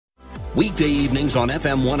Weekday evenings on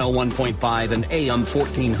FM 101.5 and AM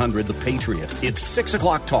 1400 The Patriot. It's 6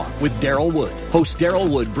 o'clock talk with Daryl Wood. Host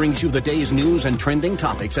Daryl Wood brings you the day's news and trending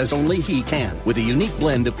topics as only he can, with a unique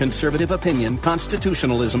blend of conservative opinion,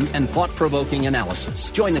 constitutionalism, and thought-provoking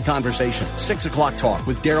analysis. Join the conversation. 6 o'clock talk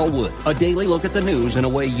with Daryl Wood. A daily look at the news in a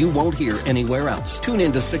way you won't hear anywhere else. Tune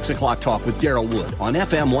in to 6 o'clock talk with Daryl Wood on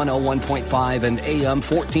FM 101.5 and AM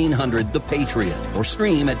 1400 The Patriot, or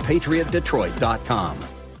stream at patriotdetroit.com.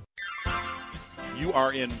 You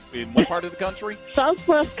are in what part of the country?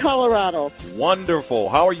 Southwest Colorado. Wonderful.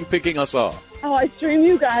 How are you picking us up? Oh, I stream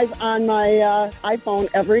you guys on my iPhone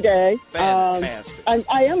every day. Fantastic.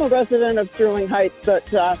 I am a resident of Sterling Heights,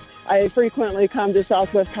 but I frequently come to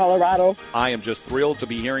Southwest Colorado. I am just thrilled to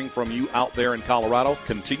be hearing from you out there in Colorado.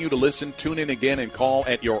 Continue to listen, tune in again, and call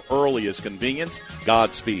at your earliest convenience.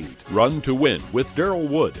 Godspeed. Run to Win with Daryl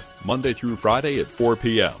Wood, Monday through Friday at 4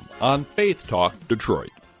 p.m. on Faith Talk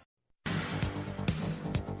Detroit.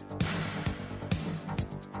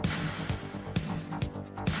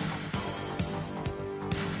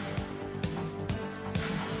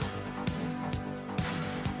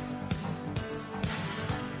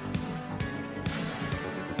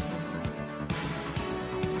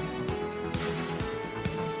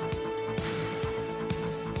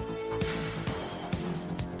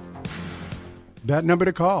 That number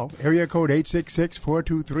to call, area code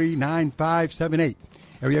 866-423-9578.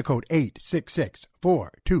 Area code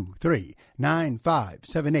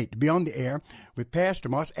 866-423-9578. To be on the air with Pastor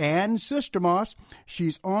Moss and Sister Moss.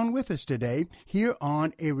 She's on with us today here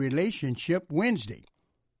on A Relationship Wednesday.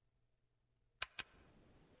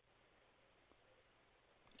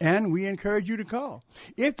 And we encourage you to call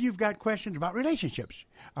if you've got questions about relationships.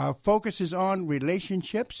 Our focus is on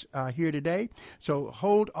relationships here today. So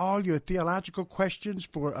hold all your theological questions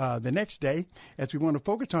for the next day as we want to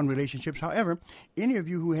focus on relationships. However, any of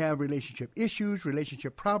you who have relationship issues,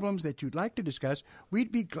 relationship problems that you'd like to discuss,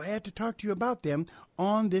 we'd be glad to talk to you about them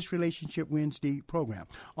on this Relationship Wednesday program.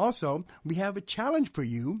 Also, we have a challenge for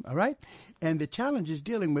you, all right? And the challenge is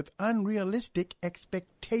dealing with unrealistic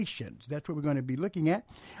expectations. That's what we're going to be looking at.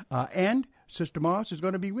 And Sister Moss is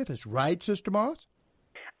going to be with us. Right, Sister Moss?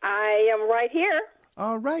 I am right here.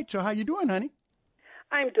 All right. So how you doing, honey?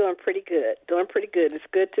 I'm doing pretty good. It's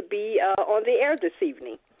good to be on the air this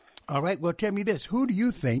evening. All right. Well, tell me this. Who do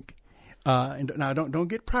you think, and now don't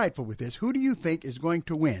get prideful with this, who do you think is going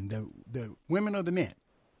to win, the women or the men?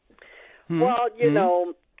 Well, you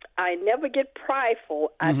know, I never get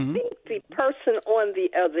prideful. I think the person on the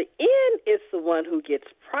other end is the one who gets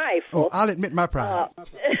prideful. Oh, I'll admit my pride.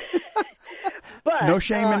 But no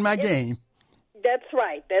shame in my game. That's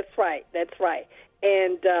right.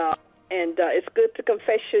 And it's good to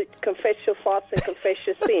confess your faults and confess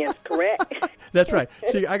your sins, correct? That's right.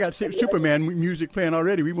 See, I got Superman music playing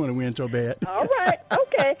already. We want to win so bad. All right.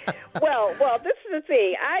 Okay. Well, this is the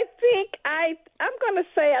thing. I'm going to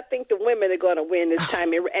say I think the women are going to win this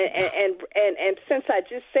time. And since I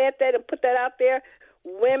just said that and put that out there,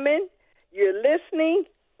 women, you're listening.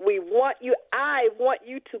 I want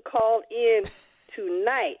you to call in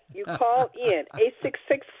tonight. You call in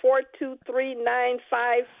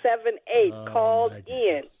 866-423-9578. Call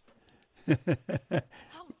in. How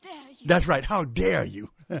dare you? That's right. How dare you?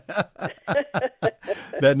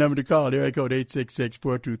 That number to call, area code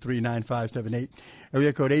 866-423-9578.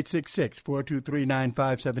 Area code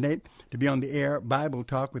 866-423-9578 to be on the air Bible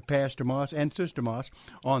Talk with Pastor Moss and Sister Moss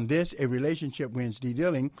on this, A Relationship Wednesday,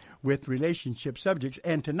 dealing with relationship subjects.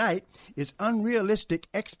 And tonight is unrealistic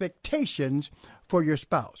expectations for your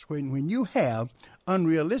spouse. When you have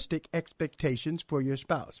unrealistic expectations for your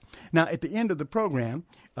spouse. Now, at the end of the program,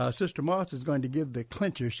 Sister Moss is going to give the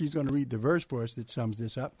clincher. She's going to read the verse for us that sums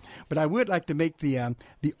this up. But I would like to make the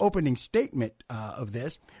opening statement of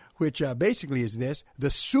this, which basically is this: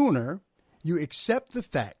 the sooner you accept the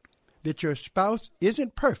fact that your spouse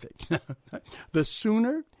isn't perfect, the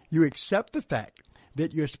sooner you accept the fact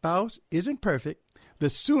that your spouse isn't perfect,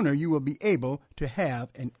 the sooner you will be able to have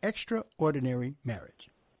an extraordinary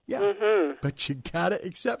marriage. Yeah, but you got to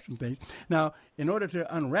accept some things. Now, in order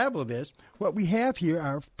to unravel this, what we have here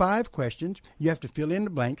are 5 questions. You have to fill in the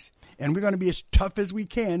blanks, and we're going to be as tough as we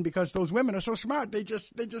can because those women are so smart. They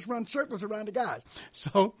just run circles around the guys.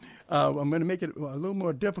 So I'm going to make it a little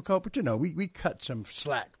more difficult, but, we cut some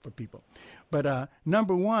slack for people. But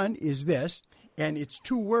number 1 is this, and it's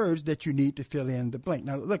 2 words that you need to fill in the blank.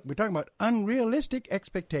 Now, look, we're talking about unrealistic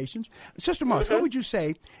expectations. Sister Moss, what would you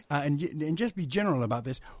say, and just be general about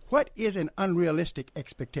this, what is an unrealistic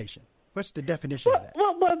expectation? What's the definition of that?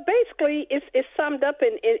 Well, basically, it's summed up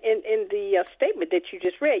in the statement that you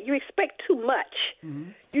just read. You expect too much.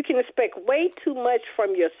 Mm-hmm. You can expect way too much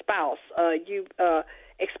from your spouse. You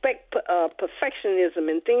expect perfectionism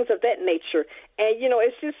and things of that nature, and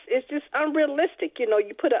it's just unrealistic.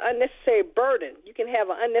 You put an unnecessary burden. You can have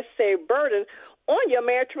an unnecessary burden on your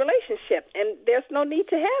marriage relationship, and there's no need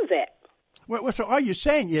to have that. Well, so all you're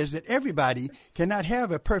saying is that everybody cannot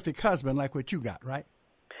have a perfect husband like what you got, right?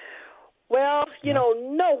 Well, no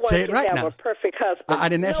one can have a perfect husband. I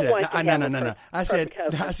didn't answer that. No. I said,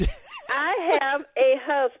 I have a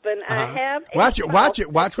husband. I have a Watch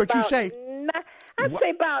it. Watch what you say. I'd say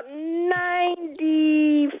about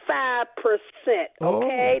 95%.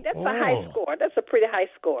 Okay, that's a high score. That's a pretty high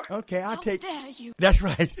score. Okay, I'll take. How dare you? That's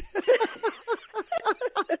right.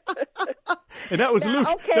 And that was Luke.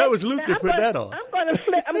 Okay, that was Luke that put that on. I'm going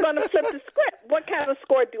to flip the script. What kind of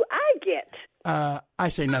score do I get? I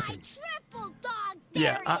say nothing. Triple dog dare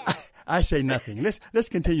Yeah, I say nothing. Let's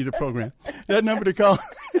continue the program. That number to call.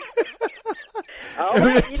 All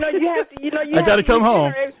right. You have to. I got to come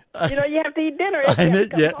home. You have to eat dinner. You have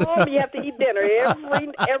to come home. You have to eat dinner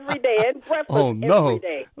every day and breakfast every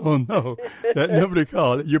day. Oh no! That number to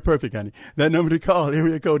call. You're perfect, honey. That number to call.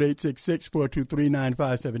 Area code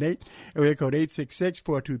 866-423-9578. Area code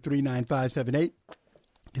 866-423-9578.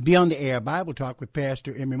 To be on the air, Bible Talk with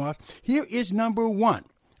Pastor Emery Moss. Here is number one.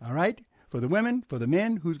 All right, for the women, for the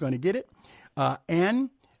men, who's going to get it? And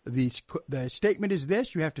the statement is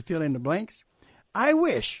this. You have to fill in the blanks. I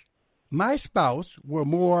wish my spouse were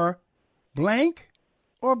more blank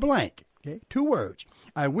or blank. Okay, 2 words.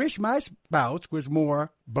 I wish my spouse was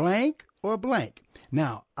more blank or blank.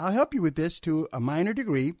 Now, I'll help you with this to a minor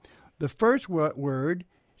degree. The first word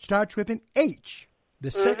starts with an H.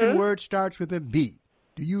 The second word starts with a B.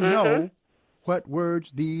 Do you know what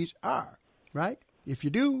words these are? Right? If you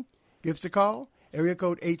do, give us a call. Area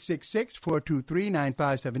code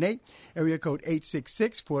 866-423-9578. Area code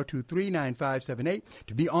 866-423-9578.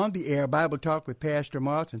 To be on the air, Bible Talk with Pastor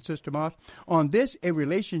Moss and Sister Moss on this, A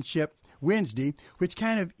Relationship Wednesday, which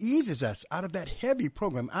kind of eases us out of that heavy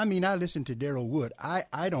program. I mean, I listened to Darrell Wood. I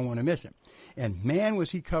don't want to miss him. And man,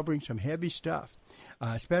 was he covering some heavy stuff.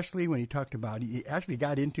 Especially when he talked about, he actually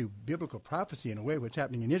got into biblical prophecy in a way, what's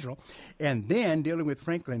happening in Israel, and then dealing with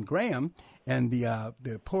Franklin Graham and the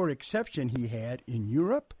poor exception he had in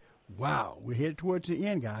Europe. Wow, we're headed towards the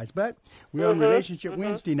end, guys. But we're on Relationship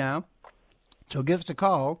Wednesday now, so give us a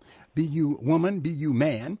call. Be you woman, be you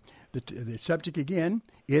man. The subject again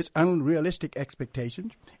is unrealistic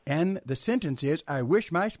expectations, and the sentence is, I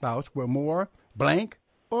wish my spouse were more blank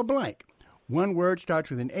or blank. One word starts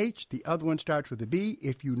with an H, the other one starts with a B.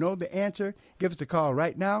 If you know the answer, give us a call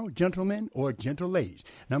right now, gentlemen or gentle ladies.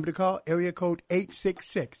 Number to call, area code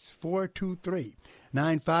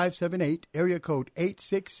 866-423-9578, area code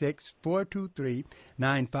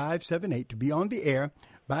 866-423-9578 to be on the air.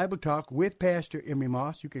 Bible Talk with Pastor Emery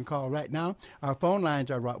Moss. You can call right now. Our phone lines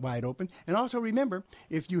are wide open. And also remember,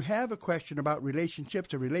 if you have a question about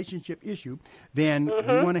relationships, a relationship issue, then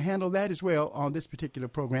we want to handle that as well on this particular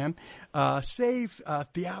program. Save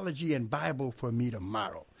theology and Bible for me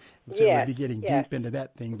tomorrow. So we'll be getting deep into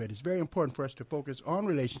that thing, but it's very important for us to focus on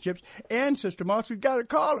relationships. And, Sister Moss, we've got a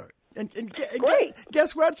caller. And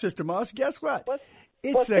guess what, Sister Moss? Guess what?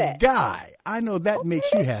 It's a guy. I know that makes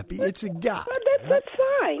you happy. It's a guy. Well, that's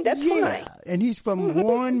fine. That's fine. And he's from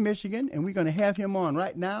Warren, Michigan, and we're going to have him on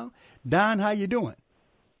right now. Don, how you doing?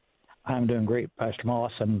 I'm doing great, Pastor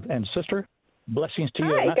Moss and sister. Blessings to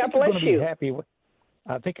you. Hi, God bless you.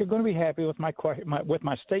 I think you're going to be happy with my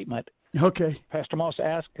statement. Okay. Pastor Moss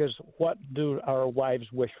asked us, what do our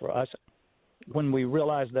wives wish for us when we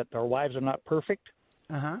realize that our wives are not perfect?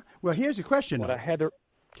 Well, here's the question.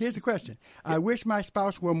 Here's the question. I wish my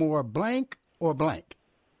spouse were more blank or blank.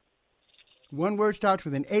 One word starts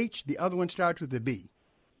with an H. The other one starts with a B.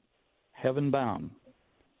 Heaven bound.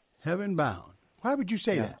 Heaven bound. Why would you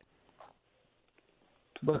say that?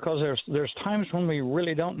 Because there's times when we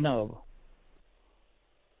really don't know.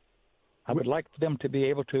 I would like them to be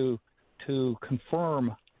able to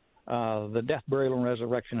confirm the death, burial, and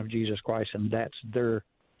resurrection of Jesus Christ, and that's their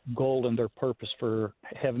goal and their purpose for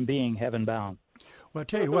being heaven bound. Well, I'll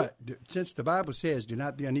tell you what, since the Bible says, do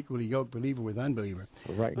not be unequally yoked believer with unbeliever,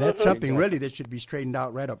 right. That's something really that should be straightened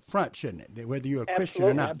out right up front, shouldn't it? Whether you're a Christian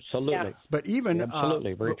or not. Absolutely. Yeah. But even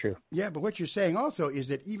absolutely, very true. Yeah, but what you're saying also is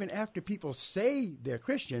that even after people say they're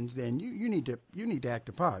Christians, then you need to act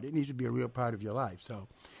a part. It needs to be a real part of your life. So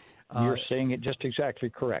You're saying it just exactly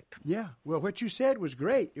correct. Yeah. Well, what you said was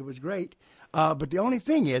great. It was great. But the only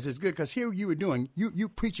thing is, it's good because here you were doing, you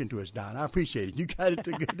preaching to us, Don. I appreciate it. You got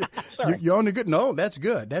it. You're on the good. No, that's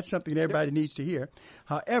good. That's something everybody needs to hear.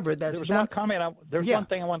 However, that's there was not, one comment. There's one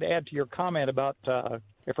thing I wanted to add to your comment about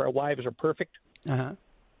if our wives are perfect. Uh-huh.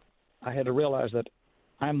 I had to realize that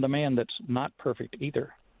I'm the man that's not perfect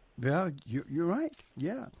either. Well, you're right.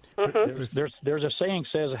 Yeah. There's a saying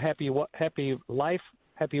says happy life,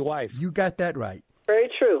 happy wife. You got that right. Very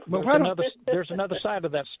true. But there's another side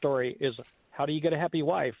of that story is how do you get a happy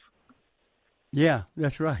wife? Yeah,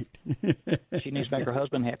 that's right. She needs to make her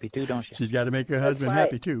husband happy too, don't she? She's got to make her husband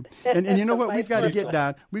happy too. And you know what? We've got to get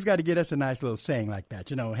down. We've got to get us a nice little saying like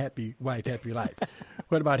that. You know, happy wife, happy life.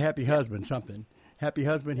 What about happy husband? Something. Happy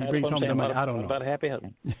husband, he brings home the money. I don't know. About a happy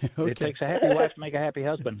husband. Okay. It takes a happy wife to make a happy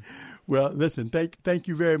husband. Well, listen, thank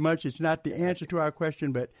you very much. It's not the answer to our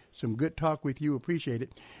question, but some good talk with you. Appreciate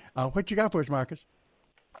it. What you got for us, Marcus?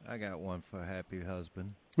 I got one for happy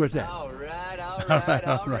husband. What's that? All right.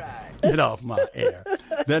 Get off my air.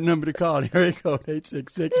 That number to call, area code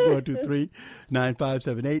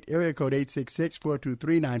 866-423-9578, area code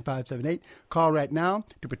 866-423-9578. Call right now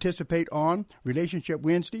to participate on Relationship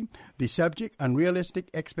Wednesday. The subject, unrealistic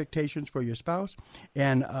expectations for your spouse.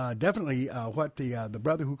 And definitely what the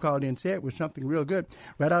brother who called in said was something real good.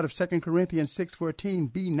 Right out of 2 Corinthians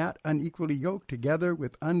 6:14, be not unequally yoked together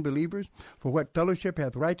with unbelievers. For what fellowship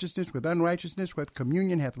hath righteousness with unrighteousness? What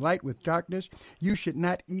communion hath light with darkness? You should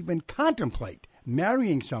not even contemplate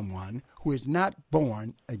marrying someone who is not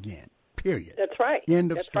born again. Period. That's right.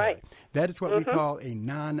 End of That's story. right. That is what we call a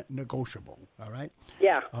non-negotiable. All right?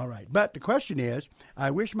 Yeah. All right. But the question is, I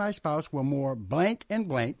wish my spouse were more blank and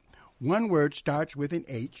blank. One word starts with an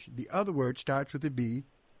H. The other word starts with a B.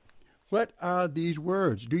 What are these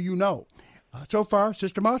words? Do you know? So far,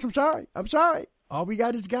 Sister Moss, I'm sorry. All we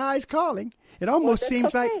got is guys calling. It almost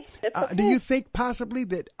seems okay. like, Okay. Do you think possibly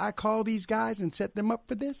that I call these guys and set them up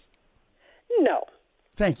for this? No.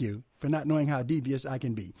 Thank you for not knowing how devious I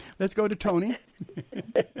can be. Let's go to Tony.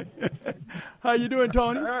 How you doing,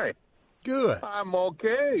 Tony? Hi. Good. I'm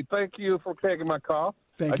okay. Thank you for taking my call.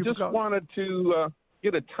 Thank you for I just calling. wanted to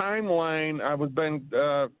get a timeline. I was been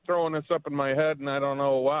throwing this up in my head, and I don't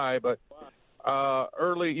know why, but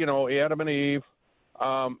early, Adam and Eve.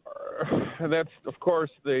 That's, of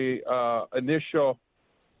course, the initial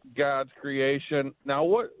God's creation. Now,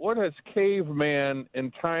 what has caveman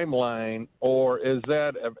in timeline, or is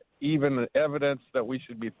that even evidence that we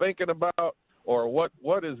should be thinking about, or what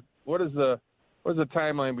is the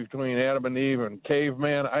timeline between Adam and Eve and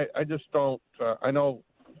caveman? I just don't. I know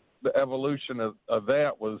the evolution of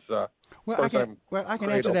that was. I can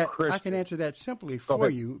answer that. Christian. I can answer that simply for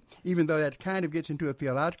you, even though that kind of gets into a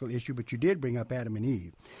theological issue. But you did bring up Adam and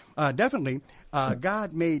Eve. Definitely,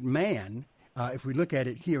 God made man. If we look at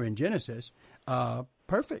it here in Genesis,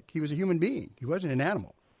 perfect. He was a human being. He wasn't an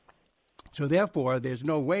animal. So therefore, there's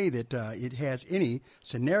no way that it has any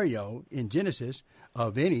scenario in Genesis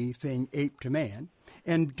of anything ape to man.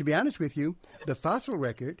 And to be honest with you, the fossil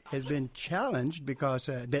record has been challenged because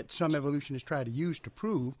that some evolutionists try to use to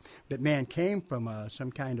prove that man came from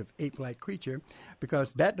some kind of ape-like creature,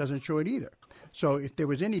 because that doesn't show it either. So if there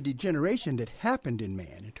was any degeneration that happened in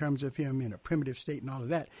man in terms of him in a primitive state and all of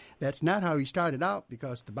that, that's not how he started out,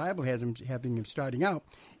 because the Bible has him having him starting out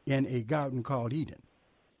in a garden called Eden.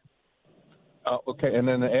 Okay, and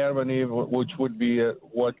then Adam and Eve, which would be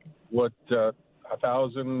what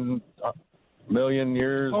 1,000 million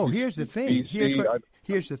years. Oh, here's the thing. BC.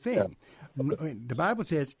 Here's the thing. Yeah. The Bible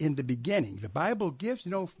says in the beginning. The Bible gives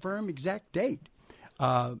no firm exact date.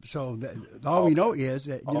 So all we know is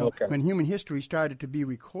that when human history started to be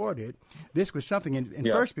recorded, this was something. And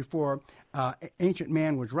first, before ancient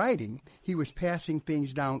man was writing, he was passing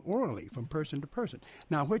things down orally from person to person.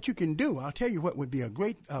 Now, what you can do, I'll tell you what would be a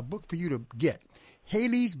great book for you to get: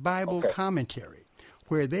 Haley's Bible Commentary,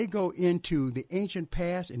 where they go into the ancient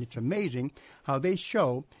past, and it's amazing how they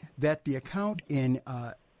show that the account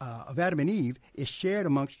of Adam and Eve is shared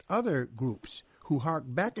amongst other groups who hark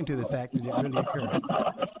back into the fact that it really occurred.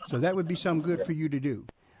 So that would be some good for you to do.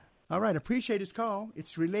 All right, appreciate his call.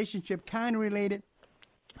 It's relationship kind of related,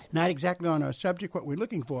 not exactly on our subject. What we're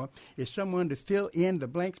looking for is someone to fill in the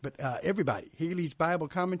blanks, but everybody, Haley's Bible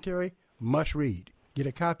Commentary, must read. Get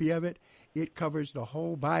a copy of it. It covers the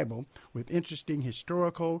whole Bible with interesting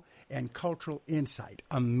historical and cultural insight.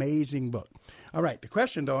 Amazing book. All right, the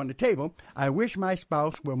question, though, on the table, I wish my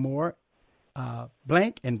spouse were more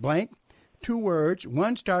blank and blank. two words.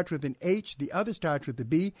 One starts with an H, the other starts with a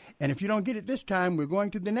B. And if you don't get it this time, we're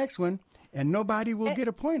going to the next one, and nobody will get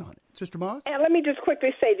a point on it. Sister Moss? And let me just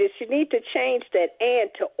quickly say this. You need to change that and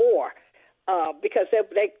to or, because they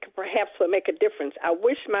perhaps will make a difference. I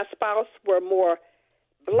wish my spouse were more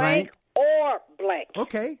blank. Or blank.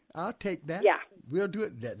 Okay, I'll take that. Yeah. We'll do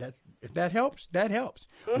it. If that helps, that helps.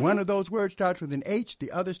 Mm-hmm. One of those words starts with an H.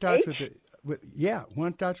 The other starts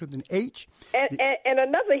one starts with an H. And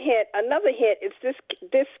another hint is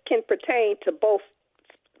this can pertain to both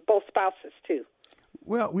spouses too.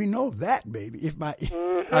 Well, we know that, baby.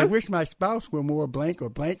 I wish my spouse were more blank or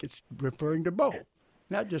blank, it's referring to both,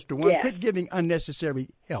 not just to one. Yeah. Quit giving unnecessary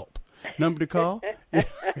help. Number to call,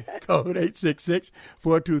 code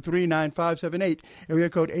 866-423-9578. Area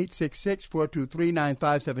code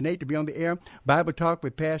 866-423-9578 to be on the air. Bible Talk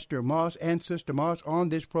with Pastor Moss and Sister Moss on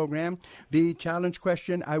this program. The challenge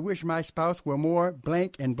question, I wish my spouse were more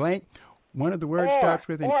blank and blank. One of the words starts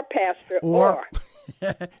with an... Or, Pastor, or.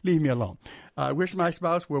 Leave me alone. I wish my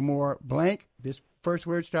spouse were more blank. This first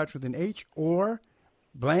word starts with an H. Or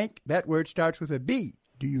blank, that word starts with a B.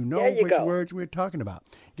 Do you know which words we're talking about?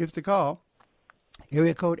 Give us a call.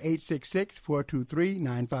 Area code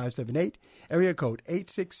 866-423-9578. Area code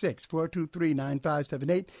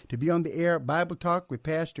 866-423-9578 to be on the air. Bible Talk with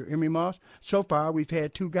Pastor Emery Moss. So far, we've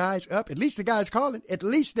had two guys up. At least the guy's calling. At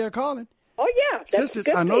least they're calling. Oh, yeah. That's Sisters,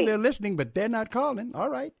 I know they're listening, but they're not calling.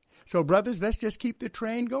 All right. So, brothers, let's just keep the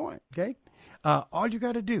train going, okay? All you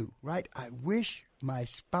got to do, right? I wish my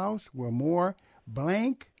spouse were more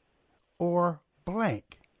blank or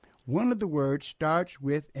blank. One of the words starts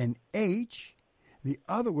with an H. The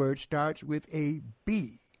other word starts with a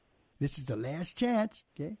B. This is the last chance,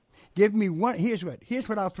 okay? Give me one. Here's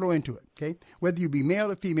what I'll throw into it, okay? Whether you be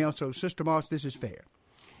male or female, so Sister Moss, this is fair.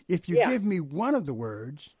 If you give me one of the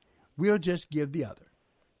words, we'll just give the other,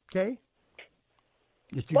 okay?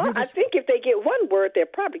 I think if they get one word, they'll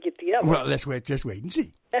probably get the other. Well, let's just wait and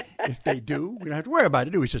see. If they do, we don't have to worry about it,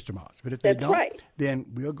 do we, Sister Moss? But if they don't, then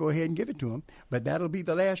we'll go ahead and give it to them. But that'll be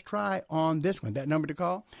the last try on this one. That number to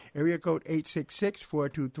call, area code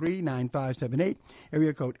 866-423-9578.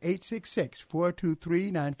 Area code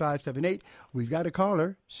 866-423-9578. We've got a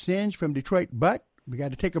caller, Singe from Detroit, but we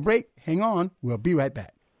got to take a break. Hang on. We'll be right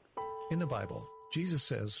back. In the Bible, Jesus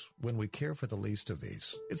says, when we care for the least of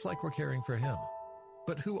these, it's like we're caring for him.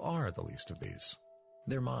 But who are the least of these?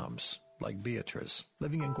 They're moms, like Beatrice,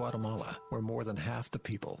 living in Guatemala, where more than half the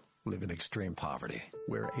people live in extreme poverty,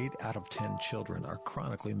 where 8 out of 10 children are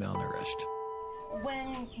chronically malnourished.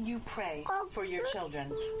 When you pray for your children,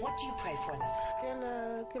 what do you pray for them?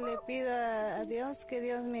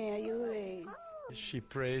 She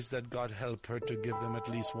prays that God help her to give them at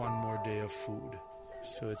least one more day of food.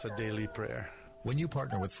 So it's a daily prayer. When you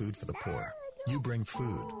partner with Food for the Poor, you bring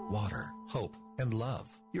food, water, hope, and love.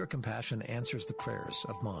 Your compassion answers the prayers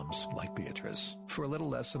of moms like Beatrice. For a little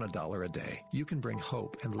less than $1 a day, you can bring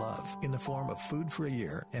hope and love in the form of food for a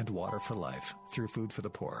year and water for life through Food for the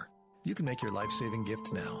Poor. You can make your life-saving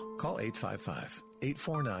gift now. Call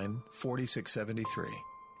 855-849-4673.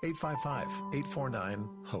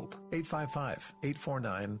 855-849-HOPE.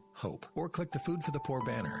 855-849-HOPE. Or click the Food for the Poor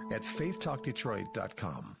banner at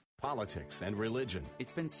faithtalkdetroit.com. Politics and religion.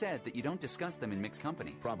 It's been said that you don't discuss them in mixed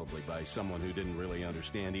company. Probably by someone who didn't really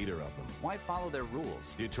understand either of them. Why follow their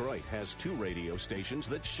rules? Detroit has 2 radio stations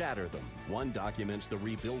that shatter them. One documents the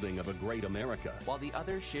rebuilding of a great America, while the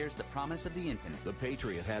other shares the promise of the infinite. The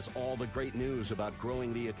Patriot has all the great news about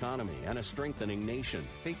growing the economy and a strengthening nation.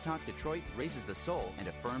 Faith Talk Detroit raises the soul and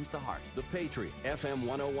affirms the heart. The Patriot, FM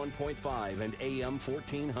 101.5 and AM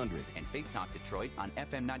 1400. And Faith Talk Detroit on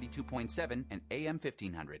FM 92.7 and AM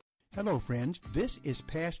 1500. Hello, friends. This is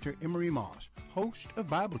Pastor Emery Moss, host of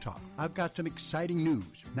Bible Talk. I've got some exciting news.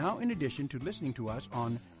 Now, in addition to listening to us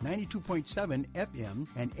on 92.7 FM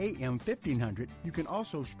and AM 1500, you can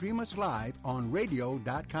also stream us live on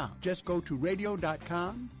radio.com. Just go to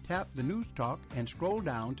radio.com, tap the News Talk, and scroll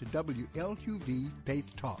down to WLQV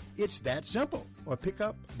Faith Talk. It's that simple. Or pick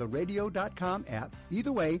up the radio.com app.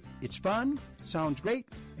 Either way, it's fun, sounds great,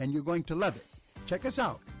 and you're going to love it. Check us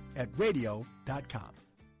out at radio.com.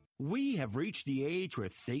 We have reached the age where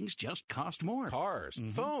things just cost more. Cars,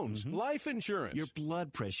 phones, life insurance. Your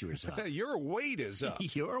blood pressure is up. Your weight is up.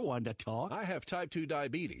 You're one to talk. I have type 2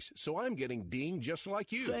 diabetes, so I'm getting dinged just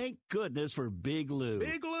like you. Thank goodness for Big Lou.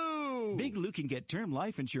 Big Lou! Lou. Big Lou can get term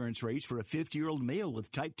life insurance rates for a 50-year-old male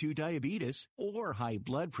with type 2 diabetes or high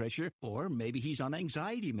blood pressure, or maybe he's on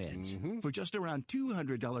anxiety meds for just around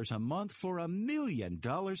 $200 a month for $1 million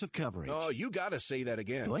of coverage. Oh, you got to say that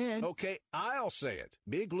again. Go ahead. Okay, I'll say it.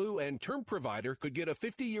 Big Lou and Term Provider could get a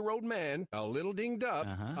 50-year-old man, a little dinged up,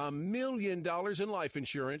 $1 million in life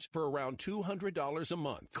insurance for around $200 a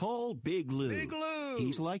month. Call Big Lou. Big Lou.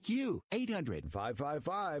 He's like you.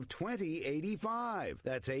 800-555-2085.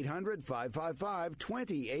 That's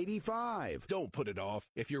 800-555-2085. Don't put it off.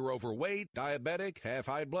 If you're overweight, diabetic, have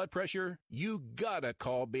high blood pressure, you gotta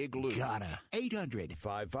call Big Lou. Gotta.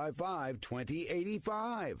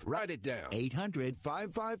 800-555-2085. Write it down.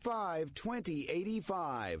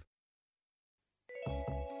 800-555-2085.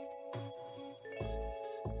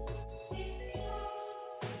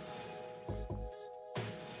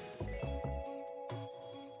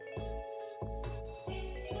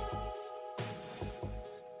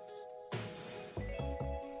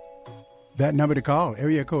 That number to call,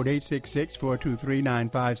 area code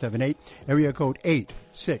 866-423-9578, area code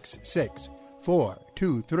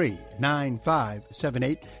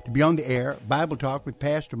 866-423-9578, to be on the air, Bible Talk with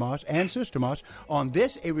Pastor Moss and Sister Moss on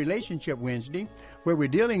this, a Relationship Wednesday, where we're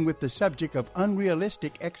dealing with the subject of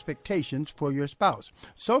unrealistic expectations for your spouse.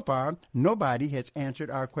 So far, nobody has answered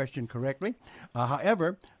our question correctly.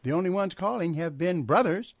 However, the only ones calling have been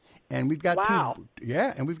brothers. And we've got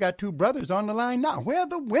we've got two brothers on the line now. Where are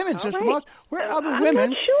the women, Sister Moss? Where are the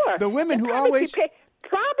women? Not sure. The women who probably always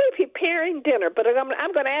probably preparing dinner, but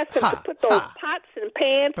I'm going to ask them to put those pots and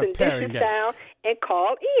pans and dishes down and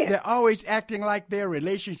call in. They're always acting like they're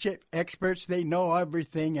relationship experts. They know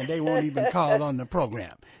everything, and they won't even call on the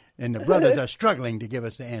program. And the brothers are struggling to give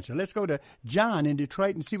us the answer. Let's go to John in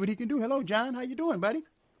Detroit and see what he can do. Hello, John. How you doing, buddy?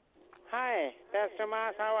 Hi, Pastor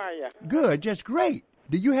Moss. How are you? Good, just great.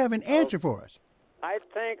 Do you have an answer for us? I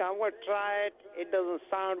think I'm going to try it. It doesn't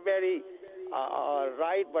sound very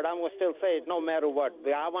right, but I'm going to still say it no matter what.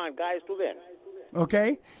 I want guys to win.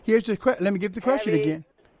 Okay. Here's the question. Let me give the question again.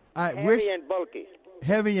 Heavy and bulky.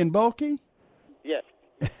 Heavy and bulky? Yes.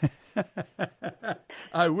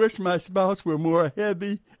 I wish my spouse were more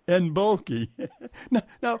heavy and bulky.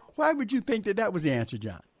 Now, why would you think that was the answer,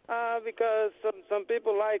 John? Because some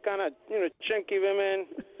people like kind of, chunky women.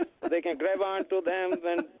 They can grab onto them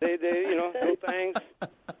and they do things.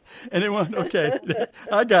 And they want, okay,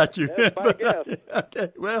 I got you. That's my guess.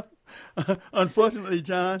 Okay, well, unfortunately,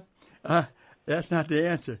 John, that's not the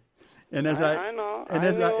answer. And as I know, and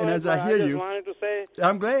as I hear you, wanted to say,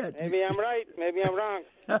 I'm glad. Maybe I'm right, maybe I'm wrong.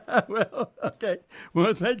 Well, okay.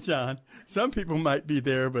 Well, thanks, John. Some people might be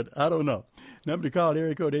there, but I don't know. Number to call,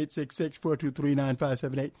 area code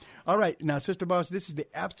 866-423-9578. All right. Now, Sister Boss, this is the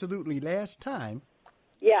absolutely last time.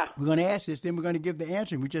 Yeah. We're going to ask this, then we're going to give the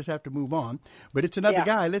answer, and we just have to move on. But it's another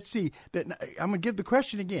guy. Let's see. I'm going to give the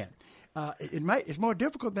question again. It's more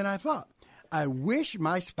difficult than I thought. I wish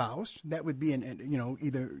my spouse, that would be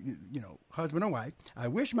either husband or wife. I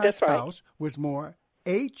wish my spouse was more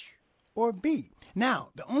H or B. Now,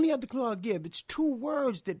 the only other clue I'll give, it's two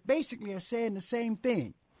words that basically are saying the same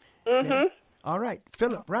thing. Mm-hmm. Okay? All right,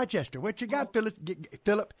 Philip, Rochester, what you got, Philip?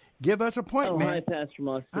 Philip, give us a point, man. Hi, Pastor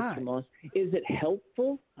Moss. Sister Moss. Is it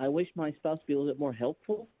helpful? I wish my spouse be a little bit more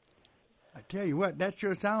helpful. I tell you what, that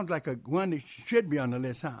sure sounds like one that should be on the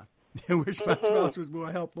list, huh? I wish my spouse was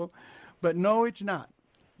more helpful. But no, it's not.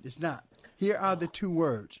 It's not. Here are the two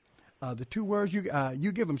words. The two words,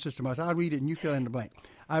 you give them, Sister Moss. I'll read it and you fill in the blank.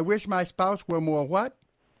 I wish my spouse were more what?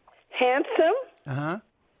 Handsome. Uh-huh.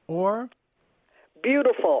 Or?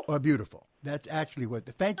 Beautiful. Or beautiful. That's actually what.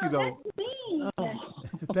 Thank you, though.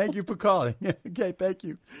 Thank you for calling. Okay, thank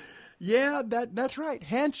you. Yeah, that's right.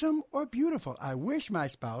 Handsome or beautiful. I wish my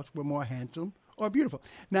spouse were more handsome or beautiful.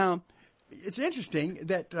 Now, it's interesting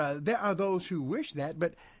that there are those who wish that,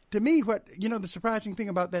 but to me, the surprising thing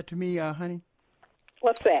about that to me, honey?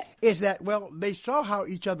 What's that? Is that, they saw how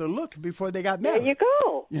each other looked before they got married. There you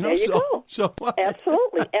go. There you go. So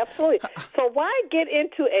absolutely. So why get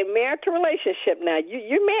into a marital relationship now?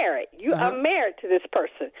 You're married. You are married to this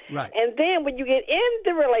person. Right. And then when you get in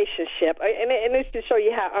the relationship, and it's to show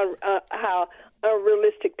you how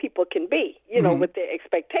unrealistic people can be, with their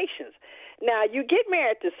expectations. Now, you get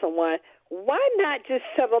married to someone. Why not just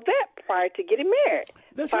settle that prior to getting married?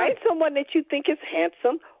 Find someone that you think is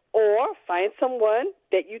handsome, or find someone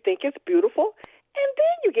that you think is beautiful, and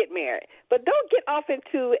then you get married. But don't get off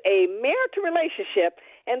into a marital relationship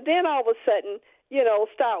and then all of a sudden,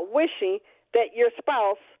 start wishing that your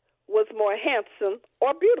spouse was more handsome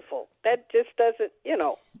or beautiful. That just doesn't,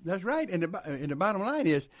 That's right. And the bottom line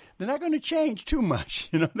is they're not going to change too much.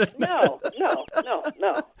 You know.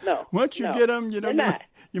 No. Once you get them, you know,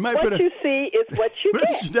 you might what put a. What you see is what you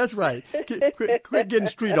get. That's right. Quit getting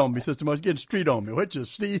street on me, Sister Moss. Getting street on me. What you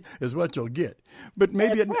see is what you'll get. But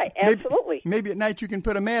maybe absolutely. Maybe at night you can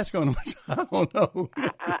put a mask on them. I don't know.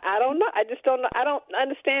 I don't know. I just don't know. I don't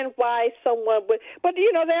understand why someone would. But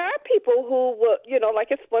you know, there are people who will. You know, like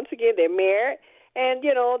it's once again they're married. And,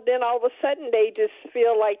 you know, then all of a sudden they just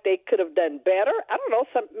feel like they could have done better. I don't know.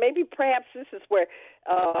 Maybe perhaps this is where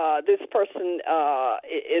this person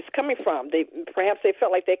is coming from. Perhaps they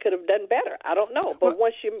felt like they could have done better. I don't know. But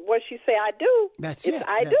once you say I do, that's it's it.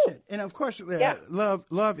 I that's do. It. And, of course,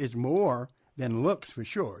 love is more than looks for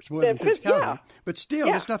sure. It's more than physicality. Yeah. But still,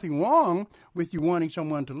 there's nothing wrong with you wanting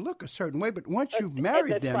someone to look a certain way. But once you've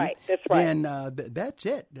married them, then that's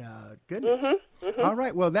it. Goodness. Mm-hmm. All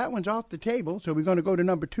right. Well, that one's off the table. So we're going to go to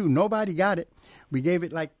number 2. Nobody got it. We gave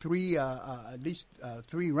it like at least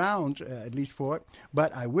 3 rounds, at least for it.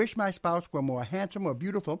 But I wish my spouse were more handsome or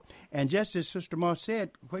beautiful. And just as Sister Moss said,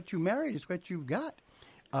 what you married is what you've got.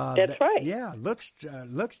 That's right. Yeah, looks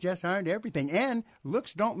just aren't everything. And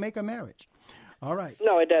looks don't make a marriage. All right.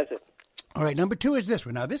 No, it doesn't. All right, number 2 is this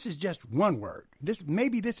one. Now, this is just one word.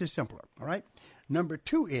 Maybe this is simpler, all right? Number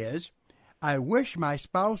 2 is, I wish my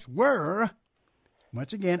spouse were,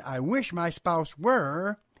 once again, I wish my spouse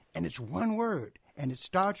were, and it's one word, and it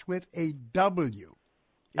starts with a W.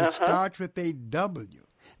 It starts with a W.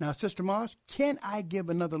 Now, Sister Moss, can I give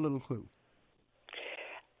another little clue?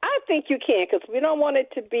 I think you can, because we don't want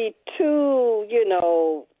it to be too,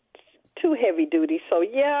 too heavy duty. So,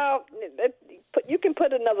 yeah, you can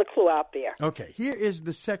put another clue out there. Okay, here is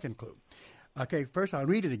the second clue. Okay, first I'll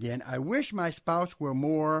read it again. I wish my spouse were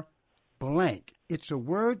more blank. It's a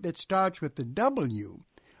word that starts with the W,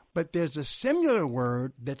 but there's a similar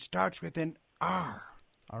word that starts with an R.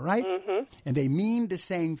 All right? Mm-hmm. And they mean the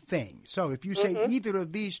same thing. So if you say either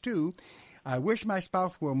of these two, I wish my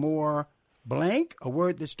spouse were more blank, a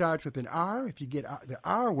word that starts with an R. If you get the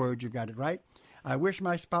R word, you've got it right. I wish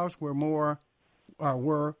my spouse were were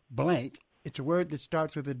blank. It's a word that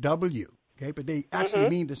starts with a W, okay? But they actually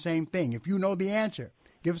mean the same thing. If you know the answer,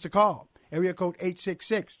 give us a call. Area code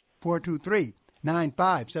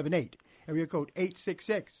 866-423-9578. Area code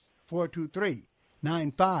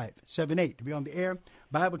 866-423-9578. To be on the air,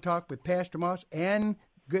 Bible Talk with Pastor Moss, and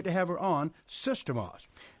good to have her on, Sister Moss.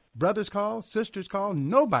 Brothers call, sisters call,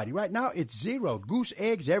 nobody. Right now, it's 0. Goose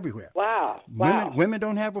eggs everywhere. Wow. Women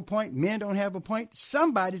don't have a point. Men don't have a point.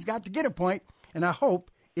 Somebody's got to get a point, and I hope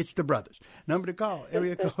it's the brothers. Number to call,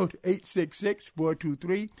 area code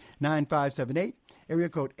 866-423-9578. Area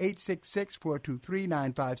code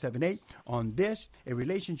 866-423-9578. On this, a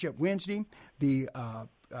Relationship Wednesday, the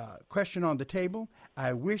question on the table,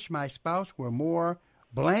 I wish my spouse were more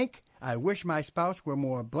blank. I wish my spouse were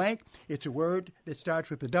more blank. It's a word that starts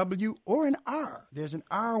with a W or an R. There's an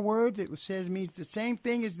R word that says means the same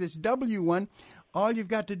thing as this W one. All you've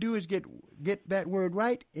got to do is get that word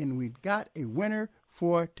right, and we've got a winner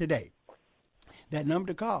for today. That number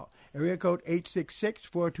to call, area code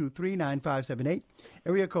 866-423-9578,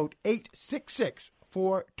 area code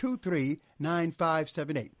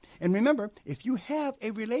 866-423-9578. And remember, if you have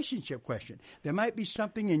a relationship question, there might be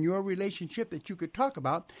something in your relationship that you could talk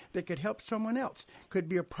about that could help someone else. Could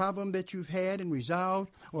be a problem that you've had and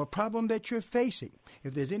resolved, or a problem that you're facing.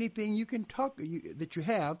 If there's anything you can that you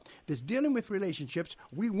have that's dealing with relationships,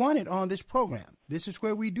 we want it on this program. This is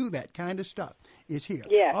where we do that kind of stuff, is here.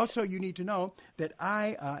 Yes. Also, you need to know that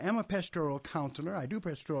I am a pastoral counselor. I do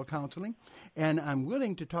pastoral counseling, and I'm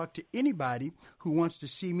willing to talk to anybody who wants to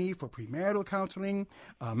see me for premarital counseling,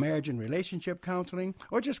 marriage and relationship counseling,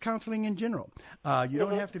 or just counseling in general. You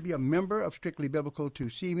don't have to be a member of Strictly Biblical to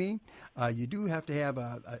see me. You do have to have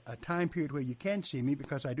a time period where you can see me,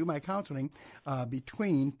 because I do my counseling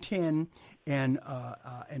between 10 and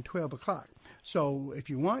 12 o'clock. So if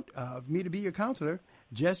you want me to be your counselor,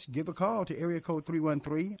 just give a call to area code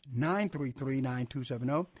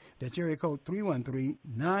 313-933-9270. That's area code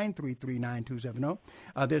 313-933-9270.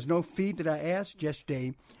 There's no fee that I ask, just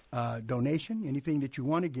a donation, anything that you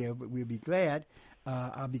want to give, but we'll be glad.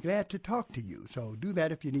 I'll be glad to talk to you. So do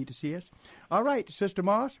that if you need to see us. All right, Sister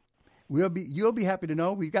Moss, you'll be happy to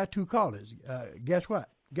know we've got 2 callers. Guess what?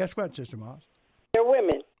 Guess what, Sister Moss? They're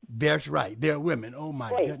women. That's right. They're women. Oh, my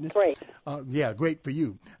goodness. Great. Yeah, great for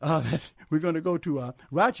you. We're going to go to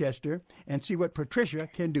Rochester and see what Patricia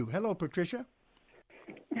can do. Hello, Patricia.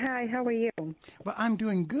 Hi, how are you? Well, I'm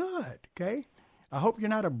doing good, okay? I hope you're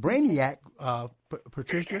not a brainiac,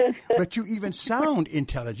 Patricia, but you even sound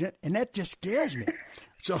intelligent, and that just scares me.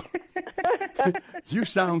 So you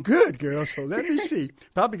sound good, girl. So let me see.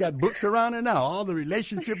 Probably got books around her now. All the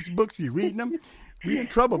relationships books, you reading them. We in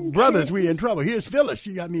trouble, brothers. We in trouble. Here's Phyllis.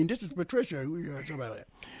 This is Patricia. Somebody like that.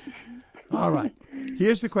 All right.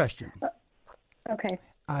 Here's the question. Okay.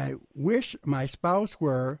 I wish my spouse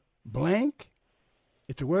were blank.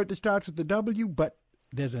 It's a word that starts with the W, but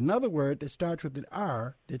there's another word that starts with an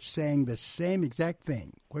R that's saying the same exact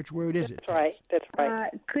thing. Which word is it? That's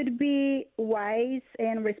right. Could be wise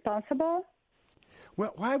and responsible.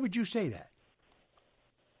 Well, why would you say that?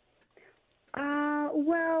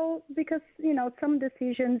 Well, because, some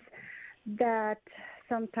decisions that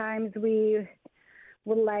sometimes we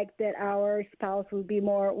would like that our spouse would be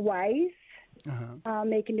more wise,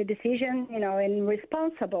 making the decision, and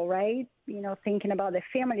responsible, right? Thinking about the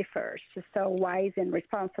family first. So wise and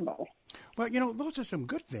responsible. Well, those are some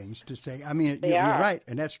good things to say. I mean, you're right,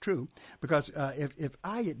 and that's true. Because if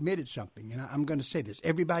I admitted something, and I'm going to say this,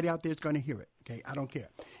 everybody out there is going to hear it, okay? I don't care.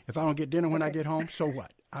 If I don't get dinner when I get home, so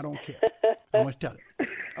what? I don't care. I must tell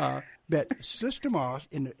it. That Sister Moss,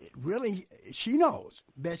 really, she knows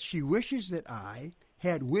that she wishes that I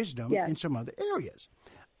had wisdom in some other areas.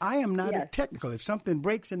 I am not a technical. If something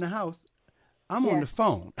breaks in the house, I'm on the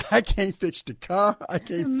phone. I can't fix the car. I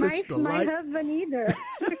can't fix the light. My husband either.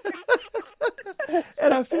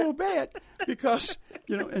 And I feel bad because,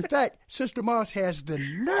 in fact, Sister Moss has the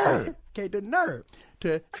nerve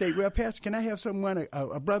to say, well, Pastor, can I have someone,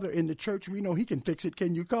 a brother in the church? We know he can fix it.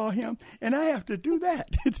 Can you call him? And I have to do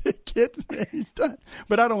that to get things done.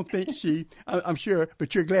 But I don't think I'm sure,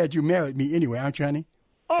 but you're glad you married me anyway, aren't you, honey?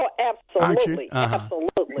 Oh, absolutely.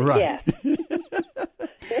 Absolutely. Right.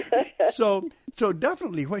 Yes. So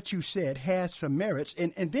definitely what you said has some merits.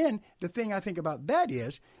 And then the thing I think about that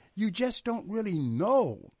is you just don't really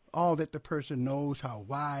know all that the person knows, how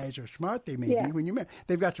wise or smart they may be when you marry.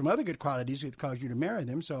 They've got some other good qualities that cause you to marry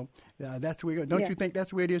them. So that's the way it goes. Don't you think that's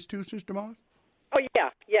the way it is too, Sister Moss? Oh,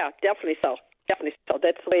 yeah, definitely so. Definitely so.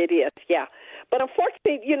 That's the way it is, yeah. But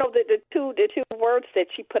unfortunately, the two words that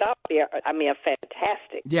she put out there, are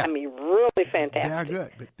fantastic. Yeah. Really fantastic. They're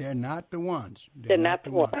good, but they're not the ones. They're not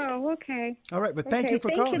the ones. Oh, okay. All right, but thank you for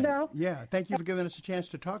calling. Thank you, Bill. Yeah, thank you for giving us a chance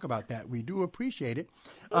to talk about that. We do appreciate it.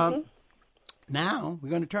 Now we're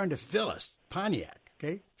going to turn to Phyllis Pontiac.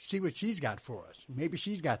 Okay, see what she's got for us. Maybe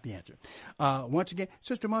she's got the answer. Once again,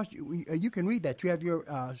 Sister Moss, you can read that. You have your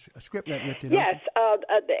script with you. Yes,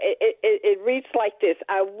 it reads like this.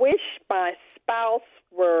 I wish my spouse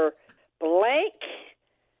were blank,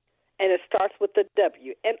 and it starts with the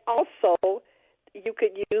W. And also, you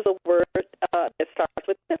could use a word that starts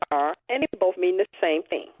with the R, and they both mean the same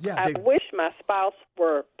thing. Yeah, I wish my spouse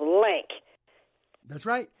were blank. That's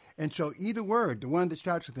right. And so either word, the one that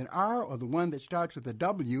starts with an R or the one that starts with a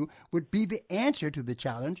W, would be the answer to the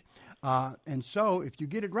challenge. And so if you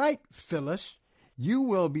get it right, Phyllis, you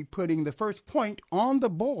will be putting the first point on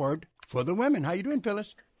the board for the women. How you doing,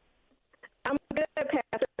 Phyllis? I'm good,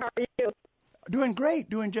 Pastor. How are you? Doing great,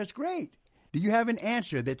 doing just great. Do you have an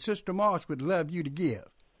answer that Sister Moss would love you to give?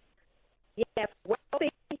 Yes,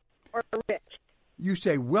 wealthy or rich. You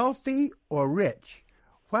say wealthy or rich.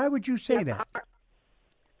 Why would you say that?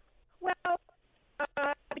 Well,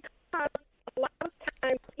 because a lot of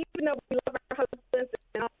times, even though we love our husbands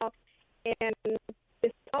and all, and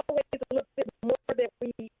it's always a little bit more that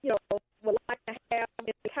we, would like to have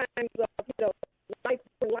in times of,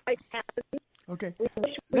 life happens. Okay.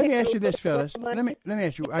 Let me ask you this, Phyllis. Let me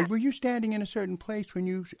ask you. Were you standing in a certain place when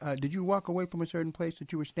you did you walk away from a certain place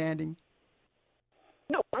that you were standing?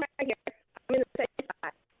 No, I'm right here. I'm in the same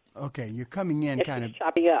spot. Okay, you're coming in kind of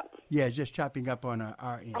chopping up. Yeah, just chopping up on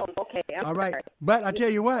our end. Oh, okay. All right, but I tell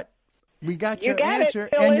you what, we got your got answer,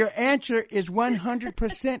 and your answer is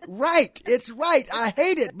 100% right. It's right. I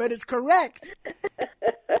hate it, but it's correct.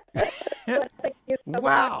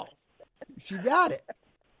 Wow, she got it.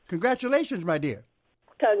 Congratulations, my dear.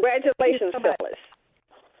 Congratulations, Phyllis.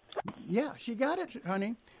 Yeah, she got it,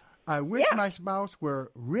 honey. I wish my spouse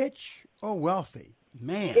were rich or wealthy.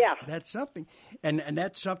 Man, that's something. And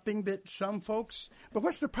that's something that some folks... But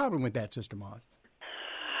what's the problem with that, Sister Moss?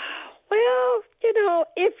 Well,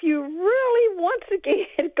 if you really, once again,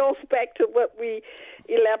 it goes back to what we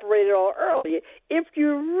elaborated on earlier. If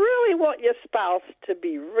you really want your spouse to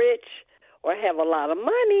be rich or have a lot of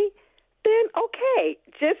money, then okay,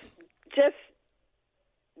 just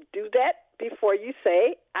do that before you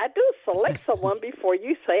say, I do. Select someone before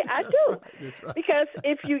you say, I do. Right. Because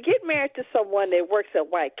if you get married to someone that works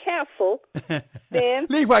at White Castle, then...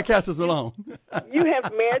 Leave White Castles alone. You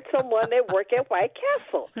have married someone that works at White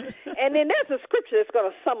Castle. And then there's a scripture that's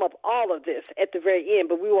going to sum up all of this at the very end,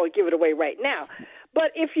 but we won't give it away right now.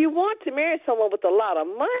 But if you want to marry someone with a lot of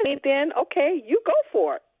money, then, okay, you go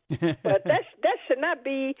for it. But that should not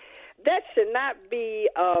be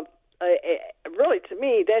really, to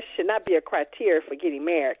me, that should not be a criteria for getting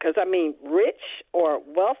married. Because, I mean, rich or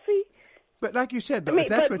wealthy. But like you said, though, I mean, if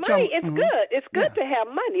that's but what money, it's good. It's good to have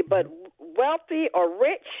money, but wealthy or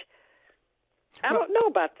rich, I don't know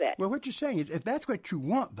about that. Well, what you're saying is, if that's what you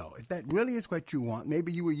want, though, if that really is what you want,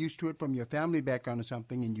 maybe you were used to it from your family background or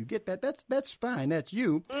something, and you get that, that's fine, that's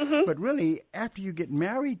you. Mm-hmm. But really, after you get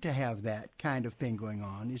married to have that kind of thing going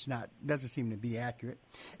on, doesn't seem to be accurate.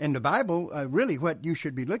 And the Bible, really what you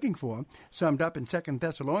should be looking for, summed up in 2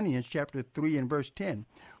 Thessalonians chapter 3 and verse 10,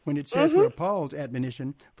 when it says, where Paul's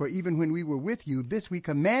admonition, for even when we were with you, this we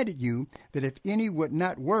commanded you, that if any would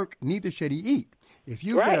not work, neither should he eat. If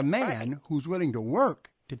you get a man who's willing to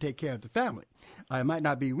work to take care of the family, might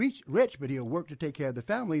not be rich, but he'll work to take care of the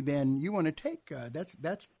family, then you want to take,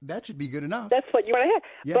 that should be good enough. That's what you want to have.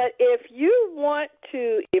 Yeah. But if you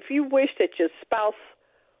wish that your spouse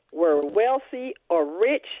were wealthy or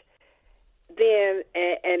rich, then,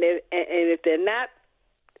 and if they're not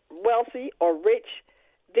wealthy or rich,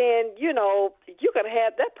 then, you're going to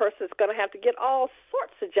have, that person's going to have to get all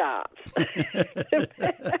sorts of jobs.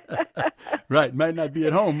 Right, might not be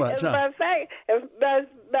at home much. As a matter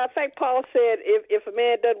of fact, Paul said if a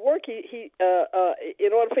man doesn't work, he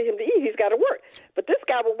in order for him to eat, he's got to work. But this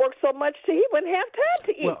guy would work so much he wouldn't have time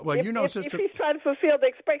to eat. Well, if he's trying to fulfill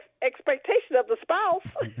the expectation of the spouse.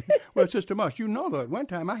 Well, Sister Moss, though, at one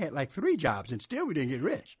time I had like 3 jobs, and still we didn't get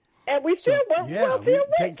rich. And we still weren't wealthy or rich.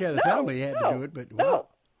 Taking care of the family had to do it, but wow.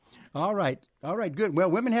 All right, good. Well,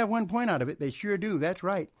 women have one point out of it. They sure do. That's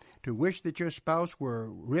right. To wish that your spouse were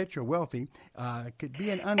rich or wealthy could be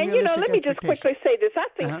an unrealistic And, let me just quickly say this. I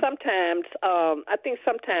think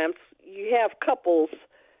sometimes you have couples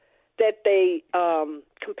that they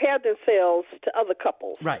compare themselves to other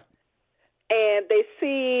couples. Right. And they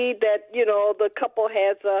see that, the couple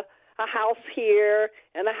has a house here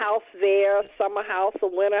and a house there, a summer house, a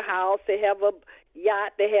winter house. They have a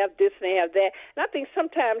yacht, they have this and they have that. And I think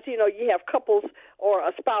sometimes, you have couples or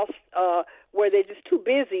a spouse where they're just too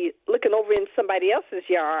busy looking over in somebody else's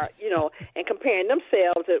yard, and comparing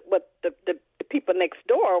themselves at what the people next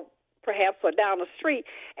door perhaps or down the street.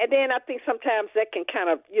 And then I think sometimes that can kind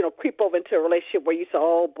of, creep over into a relationship where you say,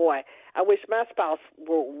 oh, boy, I wish my spouse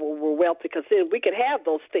were wealthy because then we could have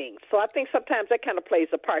those things. So I think sometimes that kind of plays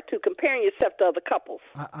a part, too, comparing yourself to other couples.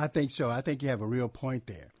 I think so. I think you have a real point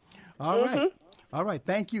there. All right.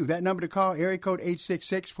 Thank you. That number to call, area code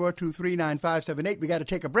 866-423-9578. We got to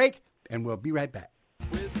take a break, and we'll be right back.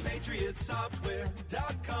 With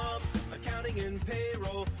PatriotSoftware.com, accounting and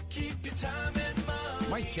payroll, keep your time and money.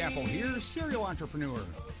 Mike Capel here, serial entrepreneur.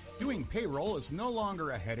 Doing payroll is no longer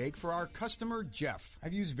a headache for our customer, Jeff.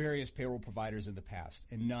 I've used various payroll providers in the past,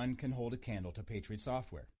 and none can hold a candle to Patriot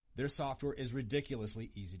Software. Their software is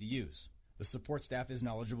ridiculously easy to use. The support staff is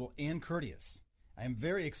knowledgeable and courteous. I am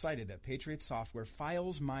very excited that Patriot Software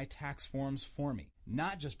files my tax forms for me,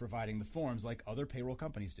 not just providing the forms like other payroll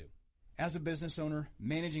companies do. As a business owner,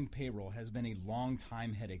 managing payroll has been a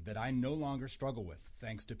long-time headache that I no longer struggle with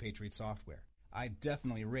thanks to Patriot Software. I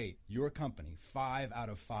definitely rate your company 5 out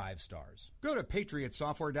of 5 stars. Go to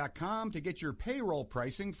PatriotSoftware.com to get your payroll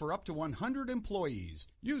pricing for up to 100 employees.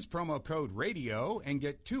 Use promo code RADIO and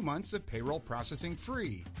get 2 months of payroll processing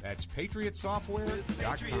free. That's PatriotSoftware.com.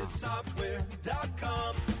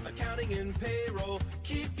 PatriotSoftware.com, accounting and payroll,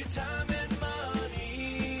 keep your time and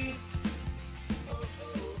money.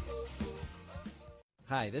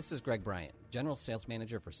 Hi, this is Greg Bryant, General Sales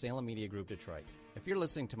Manager for Salem Media Group Detroit. If you're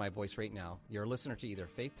listening to my voice right now, you're a listener to either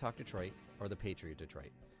Faith Talk Detroit or The Patriot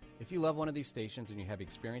Detroit. If you love one of these stations and you have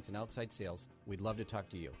experience in outside sales, we'd love to talk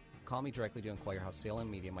to you. Call me directly to inquire how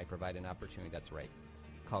Salem Media might provide an opportunity that's right.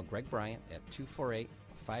 Call Greg Bryant at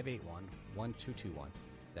 248-581-1221.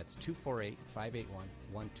 That's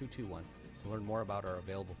 248-581-1221 to learn more about our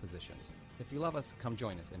available positions. If you love us, come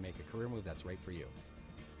join us and make a career move that's right for you.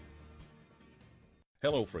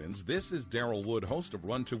 Hello, friends. This is Darrell Wood, host of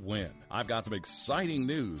Run to Win. I've got some exciting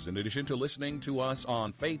news in addition to listening to us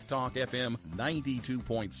on Faith Talk FM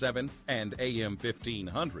 92.7 and AM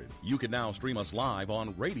 1500. You can now stream us live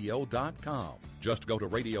on radio.com. Just go to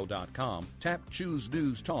radio.com, tap Choose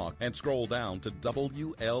News Talk, and scroll down to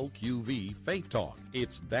WLQV Faith Talk.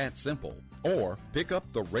 It's that simple. Or pick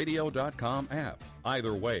up the radio.com app.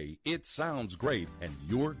 Either way, it sounds great and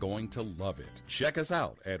you're going to love it. Check us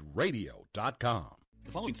out at radio.com.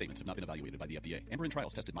 The following statements have not been evaluated by the FDA. Amberen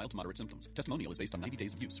trials tested mild to moderate symptoms. Testimonial is based on 90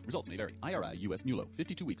 days of use. Results may vary. IRI US MULO,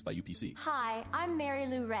 52 weeks by UPC. Hi, I'm Mary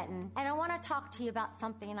Lou Retton, and I want to talk to you about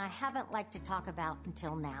something I haven't liked to talk about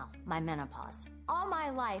until now, my menopause. All my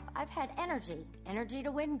life, I've had energy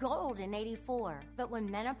to win gold in '84. But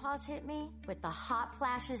when menopause hit me, with the hot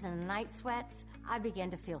flashes and night sweats, I began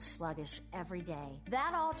to feel sluggish every day.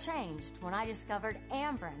 That all changed when I discovered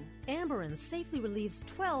Amberen. Amberen safely relieves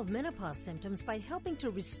 12 menopause symptoms by helping to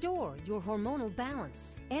restore your hormonal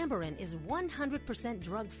balance. Amberen is 100%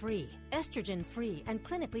 drug-free, estrogen-free, and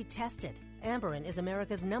clinically tested. Amberen is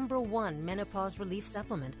America's #1 menopause relief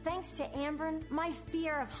supplement. Thanks to Amberen, my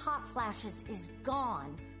fear of hot flashes is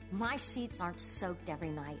gone. My sheets aren't soaked every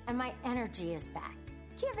night, and my energy is back.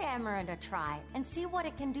 Give Amberen a try and see what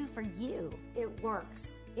it can do for you. It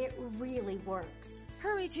works. It really works.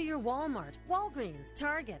 Hurry to your Walmart, Walgreens,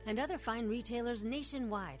 Target, and other fine retailers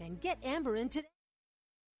nationwide and get Amberen today.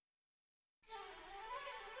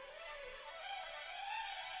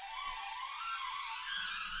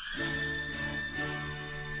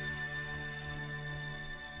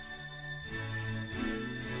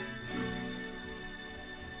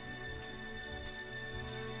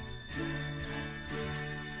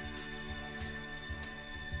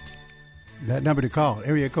 That number to call,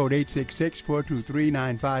 area code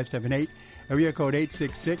 866-423-9578, area code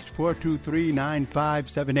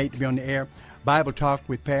 866-423-9578 to be on the air. Bible Talk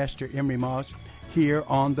with Pastor Emery Moss here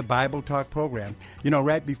on the Bible Talk program. You know,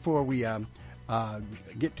 right before we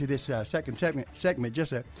get to this second segment,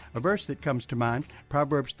 just a verse that comes to mind,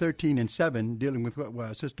 Proverbs 13:7, dealing with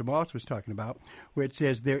what Sister Moss was talking about, where it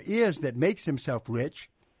says, there is that makes himself rich,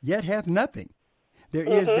 yet hath nothing. There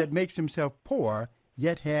is that makes himself poor,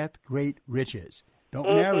 yet hath great riches.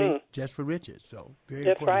 Don't marry just for riches. So very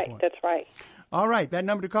important point. That's right. All right, that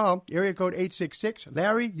number to call, area code 866.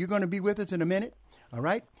 Larry, you're going to be with us in a minute. All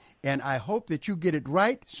right? And I hope that you get it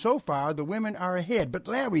right. So far, the women are ahead. But,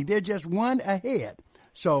 Larry, they're just one ahead.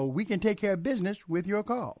 So we can take care of business with your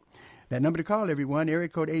call. That number to call, everyone, area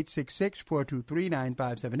code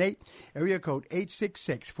 866-423-9578, area code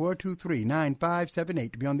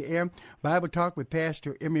 866-423-9578 to be on the air. Bible Talk with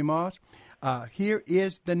Pastor Emery Moss. Here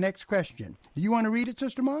is the next question. Do you want to read it,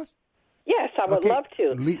 Sister Moss? Yes, I would love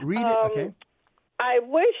to. Read it, okay. I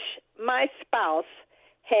wish my spouse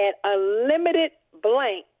had unlimited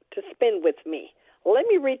blank to spend with me. Let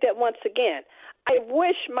me read that once again. I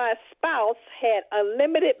wish my spouse had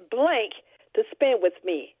unlimited blank to spend with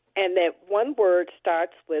me. And that one word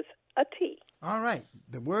starts with a T. All right.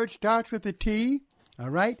 The word starts with a T. All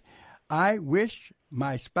right. I wish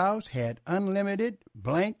my spouse had unlimited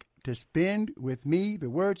blank to spend with me. The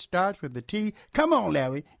word starts with a T. Come on,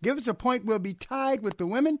 Larry. Give us a point. We'll be tied with the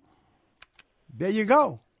women. There you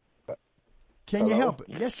go. Can you help it?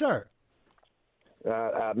 Yes, sir.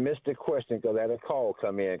 I missed the question because I had a call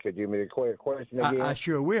come in. Could you give me the question again? I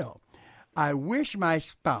sure will. I wish my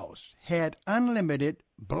spouse had unlimited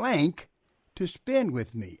blank to spend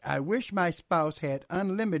with me. I wish my spouse had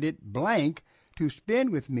unlimited blank to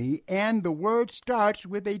spend with me, and the word starts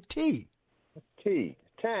with a T. T.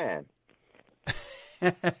 Time.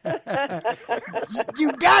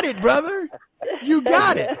 You got it, brother. You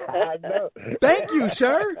got it. I know. Thank you,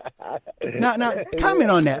 sir. Now,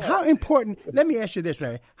 comment on that. How important, let me ask you this,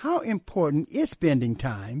 Larry. How important is spending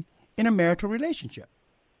time in a marital relationship?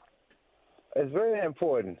 It's very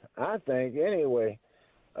important, I think, anyway.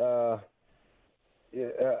 You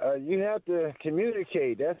have to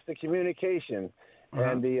communicate. That's the communication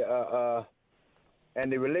and the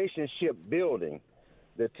relationship building.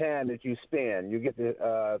 The time that you spend, you get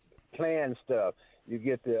to plan stuff, you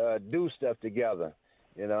get to do stuff together.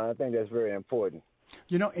 You know, I think that's very important.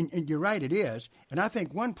 You know, and you're right, it is. And I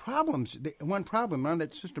think one problem, I'll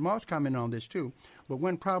let Sister Moss comment on this too, but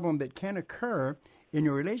one problem that can occur in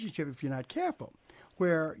your relationship if you're not careful,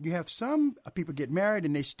 where you have some people get married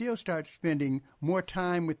and they still start spending more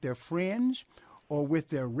time with their friends or with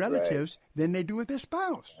their relatives than they do with their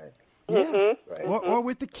spouse. Right. Yeah, or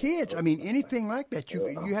with the kids. I mean, anything like that.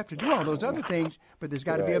 You have to do all those other things, but there's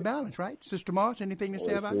got to be a balance, right? Sister Moss, anything to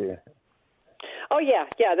say about it? Oh yeah.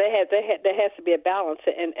 There has to be a balance,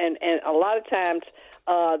 and a lot of times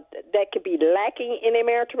that could be lacking in a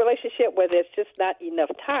marital relationship where there's just not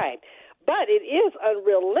enough time. But it is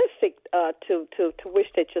unrealistic to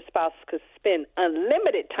wish that your spouse could spend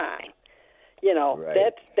unlimited time. You know,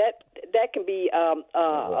 that can be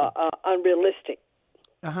unrealistic.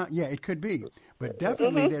 Yeah, it could be, but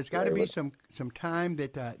definitely there's got to be some time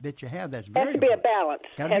that you have. That's very has to be a balance.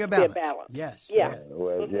 Got to be a balance. Yes. Yeah.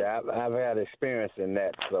 Well, I've had experience in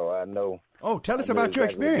that, so I know. Oh, tell us about your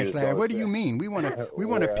experience, Larry. What do you mean? We want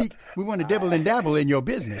to peek. We want to dibble and dabble in your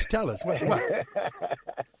business. Tell us what.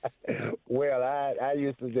 Well, I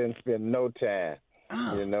used to didn't spend no time,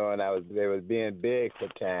 and they was being big for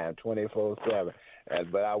time, 24/7.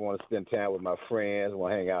 But I want to spend time with my friends,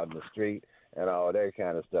 want to hang out in the street, and all that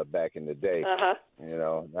kind of stuff back in the day.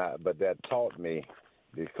 But that taught me,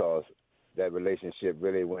 because that relationship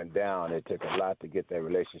really went down. It took a lot to get that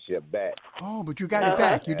relationship back. Oh, but you got it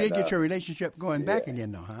back. You did get your relationship going back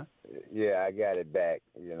again, though, huh? Yeah, I got it back.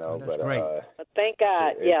 That's but great. Thank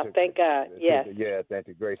God. Thank God. Yes. Thank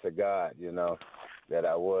the grace of God. That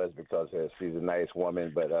I was, because she's a nice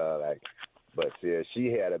woman, but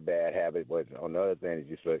she had a bad habit. But on the other thing,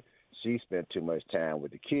 she spent too much time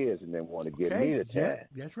with the kids and didn't want to give me the time. Yeah,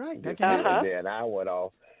 that's right. That can happen. And then I went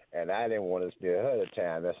off, and I didn't want to spend her the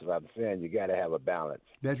time. That's what I'm saying. You got to have a balance.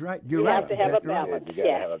 That's right. You're right. You have to have a balance. You got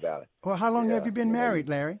to have a balance. Well, how long have you been married,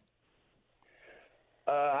 Larry?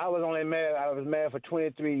 I was only married. I was married for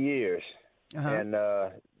 23 years, and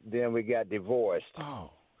then we got divorced.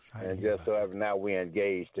 Oh. And just so now we're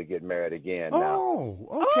engaged to get married again. Oh, now.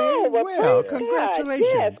 Okay. Oh, well, congratulations.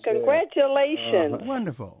 Yes, congratulations.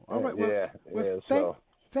 Wonderful. All right.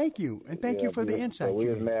 Thank you, and thank you for the insight. So we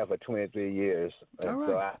was married for 23 years. All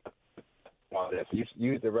right. You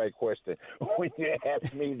used the right question when you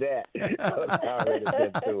asked me that. I already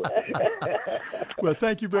been through it. Well,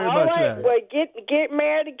 thank you very much, All right. Larry. Well, get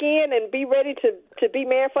married again and be ready to be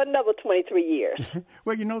married for another 23 years.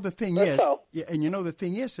 Well, the thing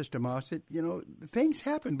is, Sister Moss, that, things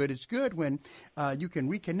happen, but it's good when you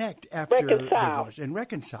can reconnect after divorce and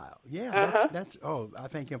reconcile. Yeah, that's I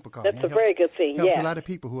thank him for calling. That's a very good thing. Helps a lot of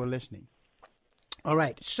people who are listening. All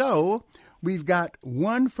right, so we've got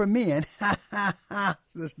one for men,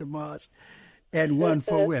 Sister Moss, and one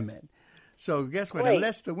for women. So guess what? Great.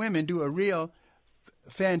 Unless the women do a real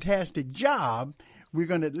fantastic job, we're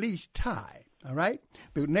going to at least tie. All right?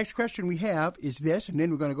 The next question we have is this, and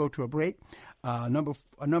then we're going to go to a break. Number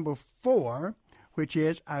 4, which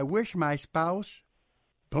is, I wish my spouse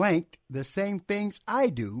blanked the same things I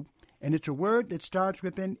do, and it's a word that starts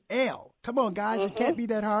with an L. Come on, guys. It can't be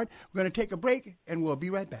that hard. We're going to take a break, and we'll be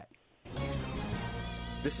right back.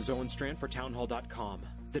 This is Owen Strand for Townhall.com.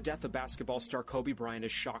 The death of basketball star Kobe Bryant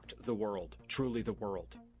has shocked the world, truly the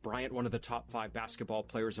world. Bryant, one of the top 5 basketball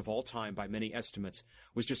players of all time by many estimates,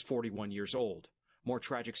 was just 41 years old. More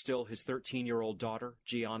tragic still, his 13-year-old daughter,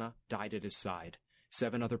 Gianna, died at his side.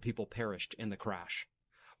 7 other people perished in the crash.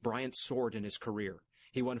 Bryant soared in his career.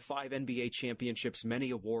 He won 5 NBA championships,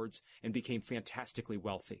 many awards, and became fantastically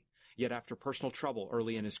wealthy. Yet after personal trouble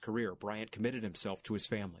early in his career, Bryant committed himself to his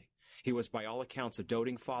family. He was by all accounts a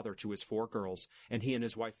doting father to his 4 girls, and he and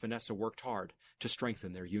his wife Vanessa worked hard to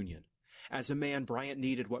strengthen their union. As a man, Bryant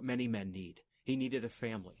needed what many men need. He needed a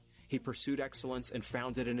family. He pursued excellence and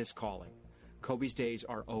found it in his calling. Kobe's days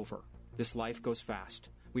are over. This life goes fast.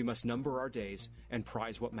 We must number our days and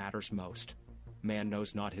prize what matters most. Man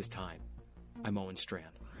knows not his time. I'm Owen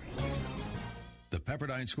Strand. The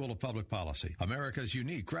Pepperdine School of Public Policy, America's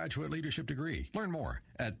unique graduate leadership degree. Learn more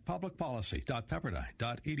at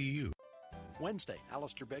publicpolicy.pepperdine.edu. Wednesday,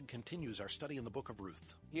 Alistair Begg continues our study in the book of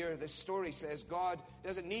Ruth. Here, this story says God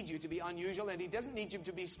doesn't need you to be unusual, and He doesn't need you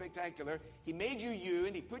to be spectacular. He made you you,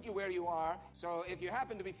 and He put you where you are. So if you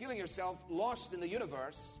happen to be feeling yourself lost in the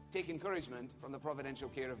universe, take encouragement from the providential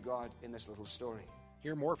care of God in this little story.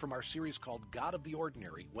 Hear more from our series called God of the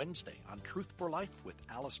Ordinary, Wednesday on Truth for Life with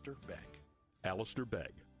Alistair Begg. Alistair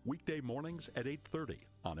Begg, weekday mornings at 8:30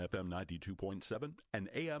 on FM 92.7 and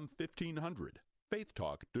AM 1500. Faith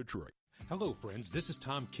Talk Detroit. Hello, friends. This is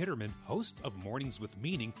Tom Kitterman, host of Mornings with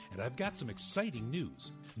Meaning, and I've got some exciting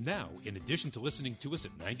news. Now, in addition to listening to us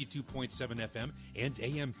at 92.7 FM and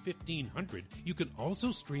AM 1500, you can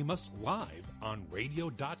also stream us live on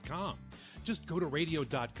radio.com. Just go to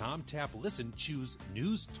radio.com, tap Listen, choose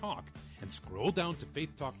News Talk, and scroll down to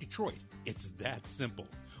Faith Talk Detroit. It's that simple.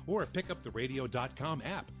 Or pick up the radio.com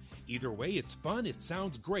app. Either way, it's fun, it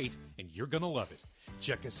sounds great, and you're going to love it.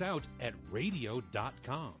 Check us out at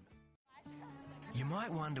radio.com. You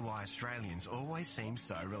might wonder why Australians always seem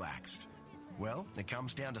so relaxed. Well, it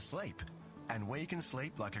comes down to sleep. And we can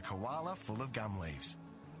sleep like a koala full of gum leaves.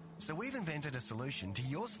 So we've invented a solution to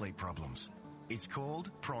your sleep problems. It's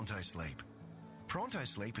called Pronto Sleep. Pronto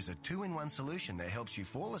Sleep is a 2-in-1 solution that helps you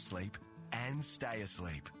fall asleep and stay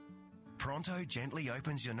asleep. Pronto gently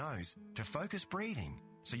opens your nose to focus breathing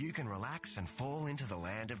so you can relax and fall into the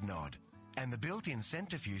land of Nod. And the built-in scent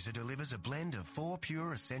diffuser delivers a blend of 4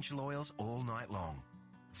 pure essential oils all night long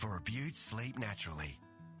for a beaut sleep naturally.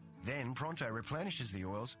 Then Pronto replenishes the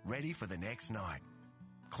oils ready for the next night.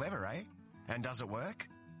 Clever, eh? And does it work?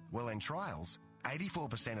 Well, in trials,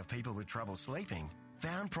 84% of people with trouble sleeping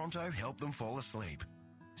found Pronto helped them fall asleep.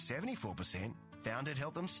 74% found it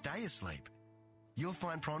helped them stay asleep. You'll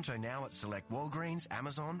find Pronto now at select Walgreens,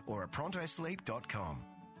 Amazon, or at prontosleep.com.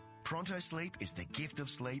 Pronto Sleep is the gift of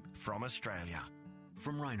sleep from Australia.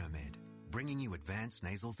 From Rhinomed, bringing you advanced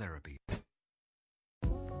nasal therapy.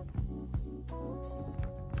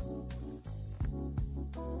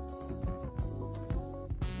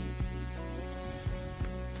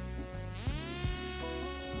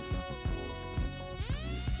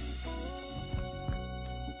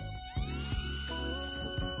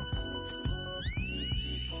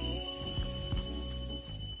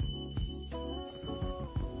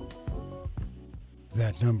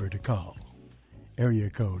 That number to call, area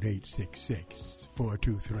code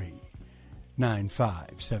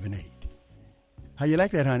 866-423-9578. How you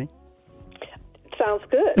like that, honey? Sounds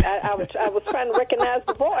good. I was trying to recognize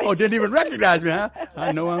the voice. Oh, didn't even recognize me, huh?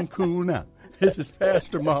 I know I'm cool now. This is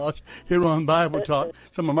Pastor Moss here on Bible Talk.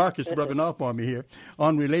 Some of Marcus is rubbing off on me here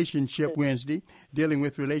on Relationship Wednesday, dealing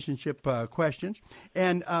with relationship questions.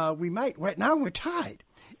 And right now we're tied.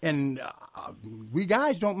 And we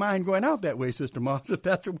guys don't mind going out that way, Sister Moss, if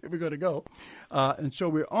that's the way we're going to go. And so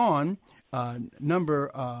we're on number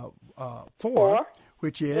 4,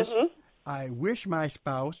 which is, I wish my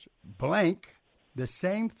spouse blank the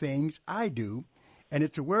same things I do. And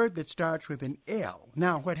it's a word that starts with an L.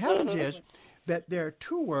 Now, what happens is that there are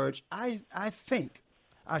 2 words I think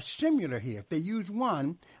are similar here. If they use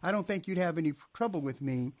one, I don't think you'd have any trouble with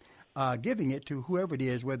me giving it to whoever it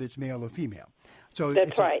is, whether it's male or female. So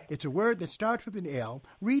that's right. It's a word that starts with an L.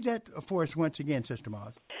 Read that for us once again, Sister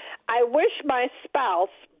Moss. I wish my spouse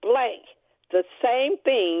blank the same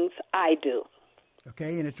things I do.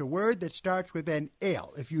 Okay, and it's a word that starts with an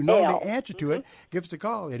L. If you know the answer to it, give us a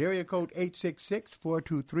call at area code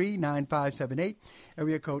 866-423-9578,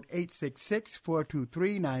 area code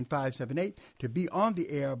 866-423-9578 to be on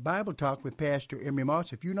the air Bible Talk with Pastor Emery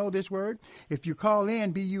Moss. If you know this word, if you call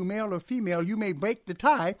in, be you male or female, you may break the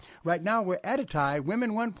tie. Right now we're at a tie,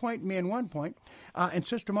 women 1 point, men 1 point. And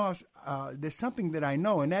Sister Moss, there's something that I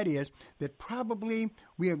know, and that is that probably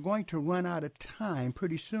we are going to run out of time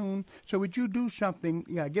pretty soon. So would you do something,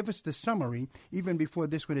 give us the summary, even before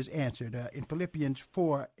this one is answered, in Philippians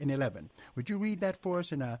 4:11. Would you read that for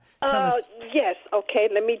us and tell us? Yes, okay.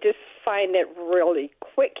 Let me just find it really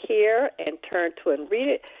quick here and turn to it and read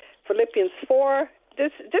it. Philippians 4.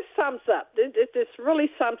 This sums up. This really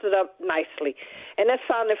sums it up nicely. And that's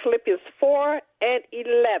found in Philippians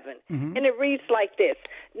 4:11. And it reads like this.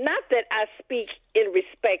 Not that I speak in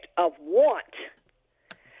respect of want,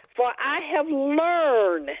 for I have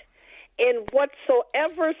learned in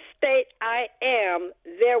whatsoever state I am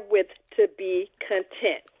therewith to be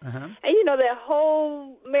content. And, that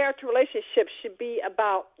whole marital relationship should be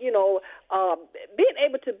about, being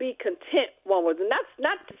able to be content one with. And that's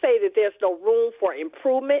not to say that there's no room for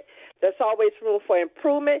improvement. There's always room for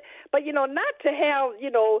improvement. But, not to have,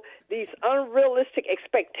 these unrealistic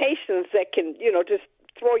expectations that can, just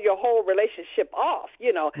throw your whole relationship off,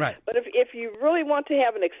 Right. But if you really want to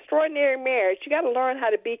have an extraordinary marriage, you got to learn how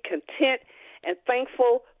to be content and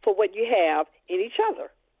thankful for what you have in each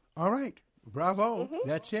other. All right. Bravo.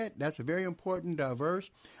 That's it. That's a very important verse.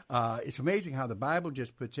 It's amazing how the Bible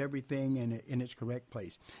just puts everything in its correct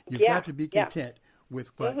place. You've got to be content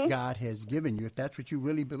with what God has given you, if that's what you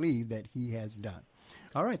really believe that he has done.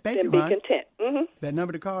 All right. Thank you, be hon. content. That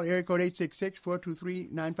number to call, area code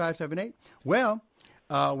 866-423-9578. Well,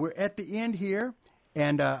 we're at the end here,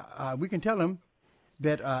 and we can tell them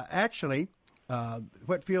that actually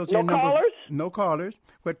what fills in number... No callers.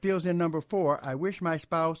 What fills in number 4, I wish my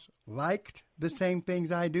spouse liked the same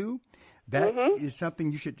things I do. That is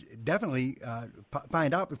something you should definitely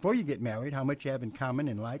find out before you get married, how much you have in common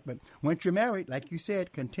and like. But once you're married, like you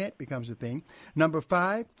said, content becomes a thing. Number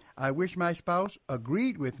 5, I wish my spouse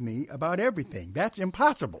agreed with me about everything. That's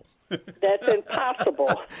impossible. That's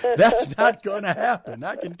impossible. That's not going to happen,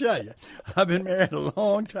 I can tell you. I've been married a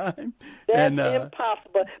long time. That's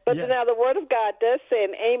impossible. But now the Word of God does say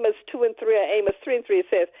in Amos 2:3 or Amos 3:3, it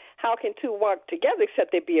says, how can two walk together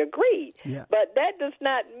except they be agreed? Yeah. But that does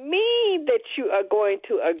not mean that you are going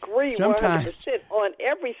to agree 100% on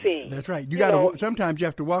everything. That's right. You got to. Sometimes you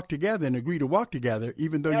have to walk together and agree to walk together,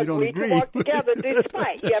 even though you don't agree. To walk together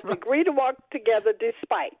despite. You have to agree to walk together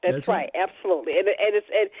despite. That's right. Absolutely.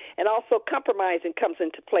 And also compromising comes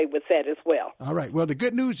into play with that as well. All right. Well, the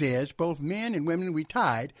good news is both men and women, we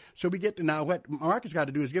tied. So we get to now what Marcus got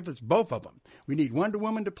to do is give us both of them. We need Wonder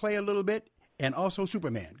Woman to play a little bit and also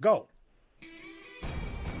Superman. Go.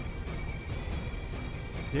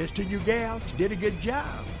 This to you gals. You did a good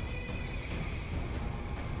job.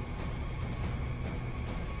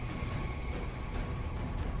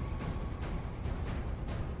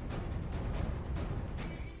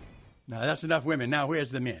 Now, that's enough women. Now,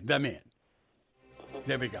 where's the men? The men.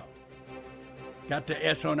 There we go. Got the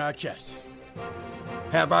S on our chest.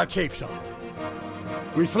 Have our capes on.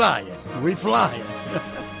 We flying. We flying.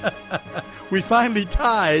 We finally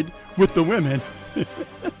tied with the women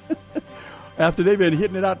after they've been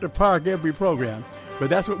hitting it out the park every program. But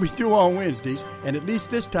that's what we do on Wednesdays. And at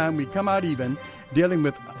least this time we come out even, dealing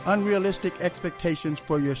with unrealistic expectations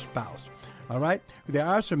for your spouse. All right? There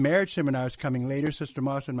are some marriage seminars coming later. Sister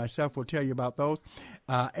Moss and myself will tell you about those.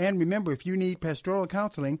 And remember, if you need pastoral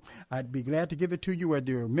counseling, I'd be glad to give it to you,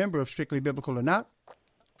 whether you're a member of Strictly Biblical or not.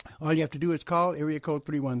 All you have to do is call area code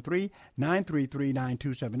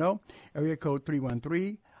 313-933-9270, area code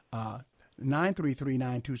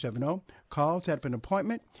 313-933-9270. Call, set up an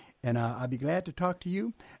appointment, and I'll be glad to talk to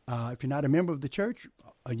you. If you're not a member of the church,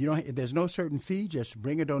 there's no certain fee. Just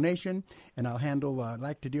bring a donation, and I'll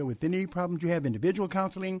like to deal with any problems you have, individual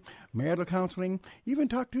counseling, marital counseling, even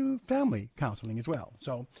talk to family counseling as well.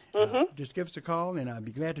 So just give us a call, and I'll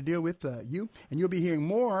be glad to deal with you. And you'll be hearing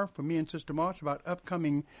more from me and Sister Moss about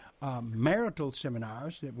upcoming marital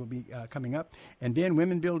seminars that will be coming up. And then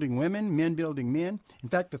Women Building Women, Men Building Men. In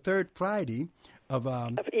fact, the third Friday of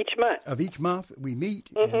each month we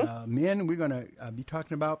meet. And men, we're going to be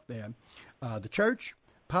talking about the church,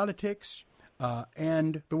 politics,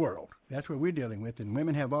 and the world. That's what we're dealing with. And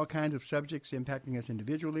women have all kinds of subjects impacting us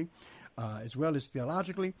individually as well as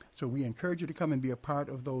theologically. So we encourage you to come and be a part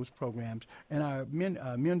of those programs. And our Women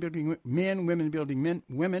Building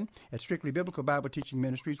Women at Strictly Biblical Bible Teaching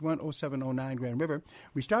Ministries, 10709 Grand River.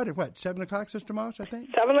 We start at 7 o'clock, Sister Moss, I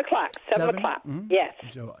think? 7 o'clock. 7 o'clock. Mm-hmm. Yes.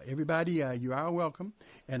 So everybody, you are welcome.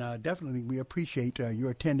 And definitely we appreciate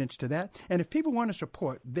your attendance to that. And if people want to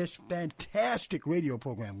support this fantastic radio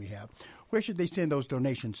program we have, where should they send those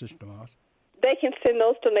donations, Sister Moss? They can send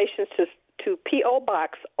those donations to P.O.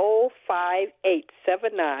 Box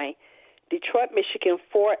 05879, Detroit, Michigan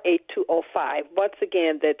 48205. Once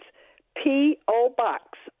again, that's P.O.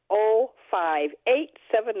 Box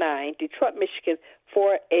 05879, Detroit, Michigan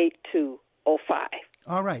 48205.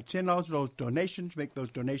 All right. Send all those donations. Make those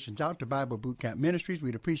donations out to Bible Boot Camp Ministries.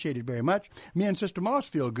 We'd appreciate it very much. Me and Sister Moss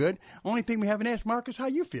feel good. Only thing we haven't asked Marcus, how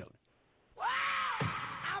you feeling? Wow,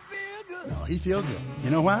 I feel good. No, he feels good. You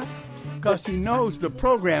know why? Because he knows the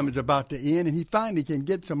program is about to end and he finally can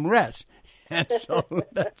get some rest. And so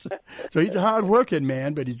he's a hard-working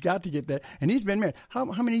man, but he's got to get that. And he's been married. How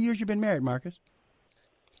many years you been married, Marcus?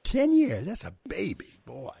 10 years. That's a baby.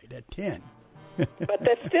 Boy, that 10. But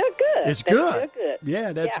that's still good. It's good. Still good.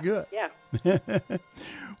 Yeah, that's good. Yeah.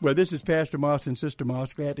 Well, this is Pastor Moss and Sister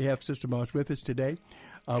Moss. Glad to have Sister Moss with us today.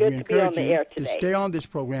 Good we to be on encourage the you air to today. stay on this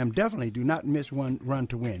program. Definitely do not miss one Run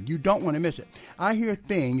to Win. You don't want to miss it. I hear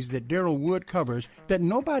things that Daryl Wood covers that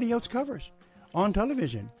nobody else covers on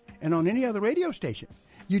television and on any other radio station.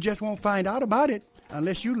 You just won't find out about it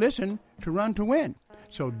unless you listen to Run to Win.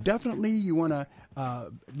 So definitely you want to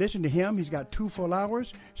listen to him. He's got 2 full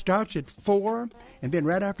hours, starts at 4, and then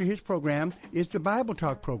right after his program is the Bible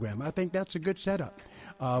Talk program. I think that's a good setup.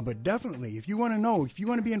 But definitely, if you want to know, if you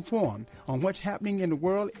want to be informed on what's happening in the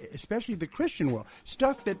world, especially the Christian world,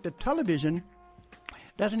 stuff that the television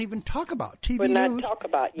doesn't even talk about. TV Would not news, talk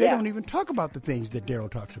about, they don't even talk about the things that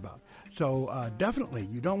Daryl talks about. So definitely,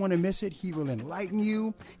 you don't want to miss it. He will enlighten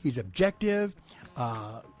you. He's objective.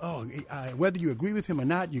 Whether you agree with him or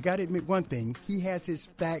not, you got to admit one thing. He has his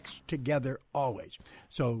facts together always.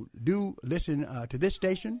 So do listen to this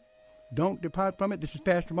station. Don't depart from it. This is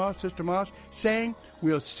Pastor Moss, Sister Moss, saying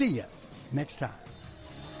we'll see you next time.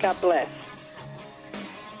 God bless.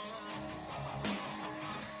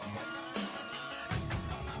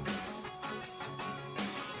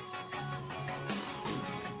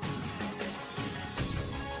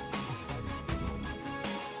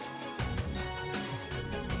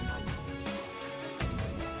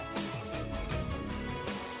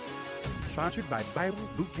 Sponsored by Bible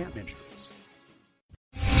Boot Camp Ministries.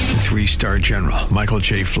 3-star general Michael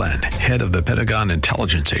J. Flynn, head of the Pentagon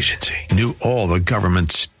Intelligence Agency, knew all the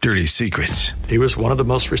government's dirty secrets. He was one of the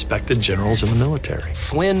most respected generals in the military.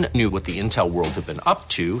 Flynn knew what the intel world had been up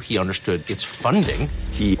to. He understood its funding.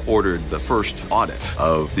 He ordered the first audit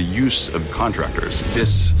of the use of contractors.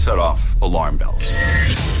 This set off alarm bells.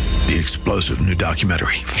 The explosive new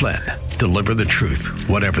documentary, Flynn, Deliver the Truth,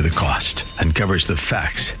 Whatever the Cost, uncovers the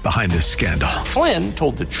facts behind this scandal. Flynn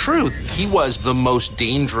told the truth. He was the most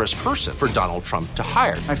dangerous person for Donald Trump to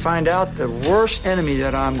hire. I find out the worst enemy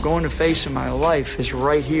that I'm going to face in my life is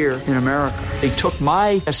right here in America. They took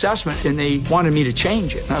my assessment and they wanted me to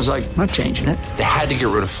change it. And I was like, I'm not changing it. They had to get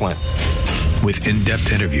rid of Flynn. With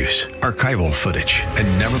in-depth interviews, archival footage,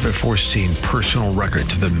 and never-before-seen personal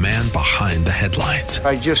records of the man behind the headlines.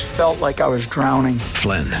 I just felt like I was drowning.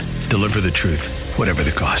 Flynn, Deliver the Truth, Whatever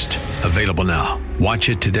the Cost. Available now. Watch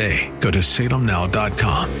it today. Go to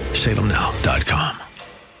salemnow.com. salemnow.com.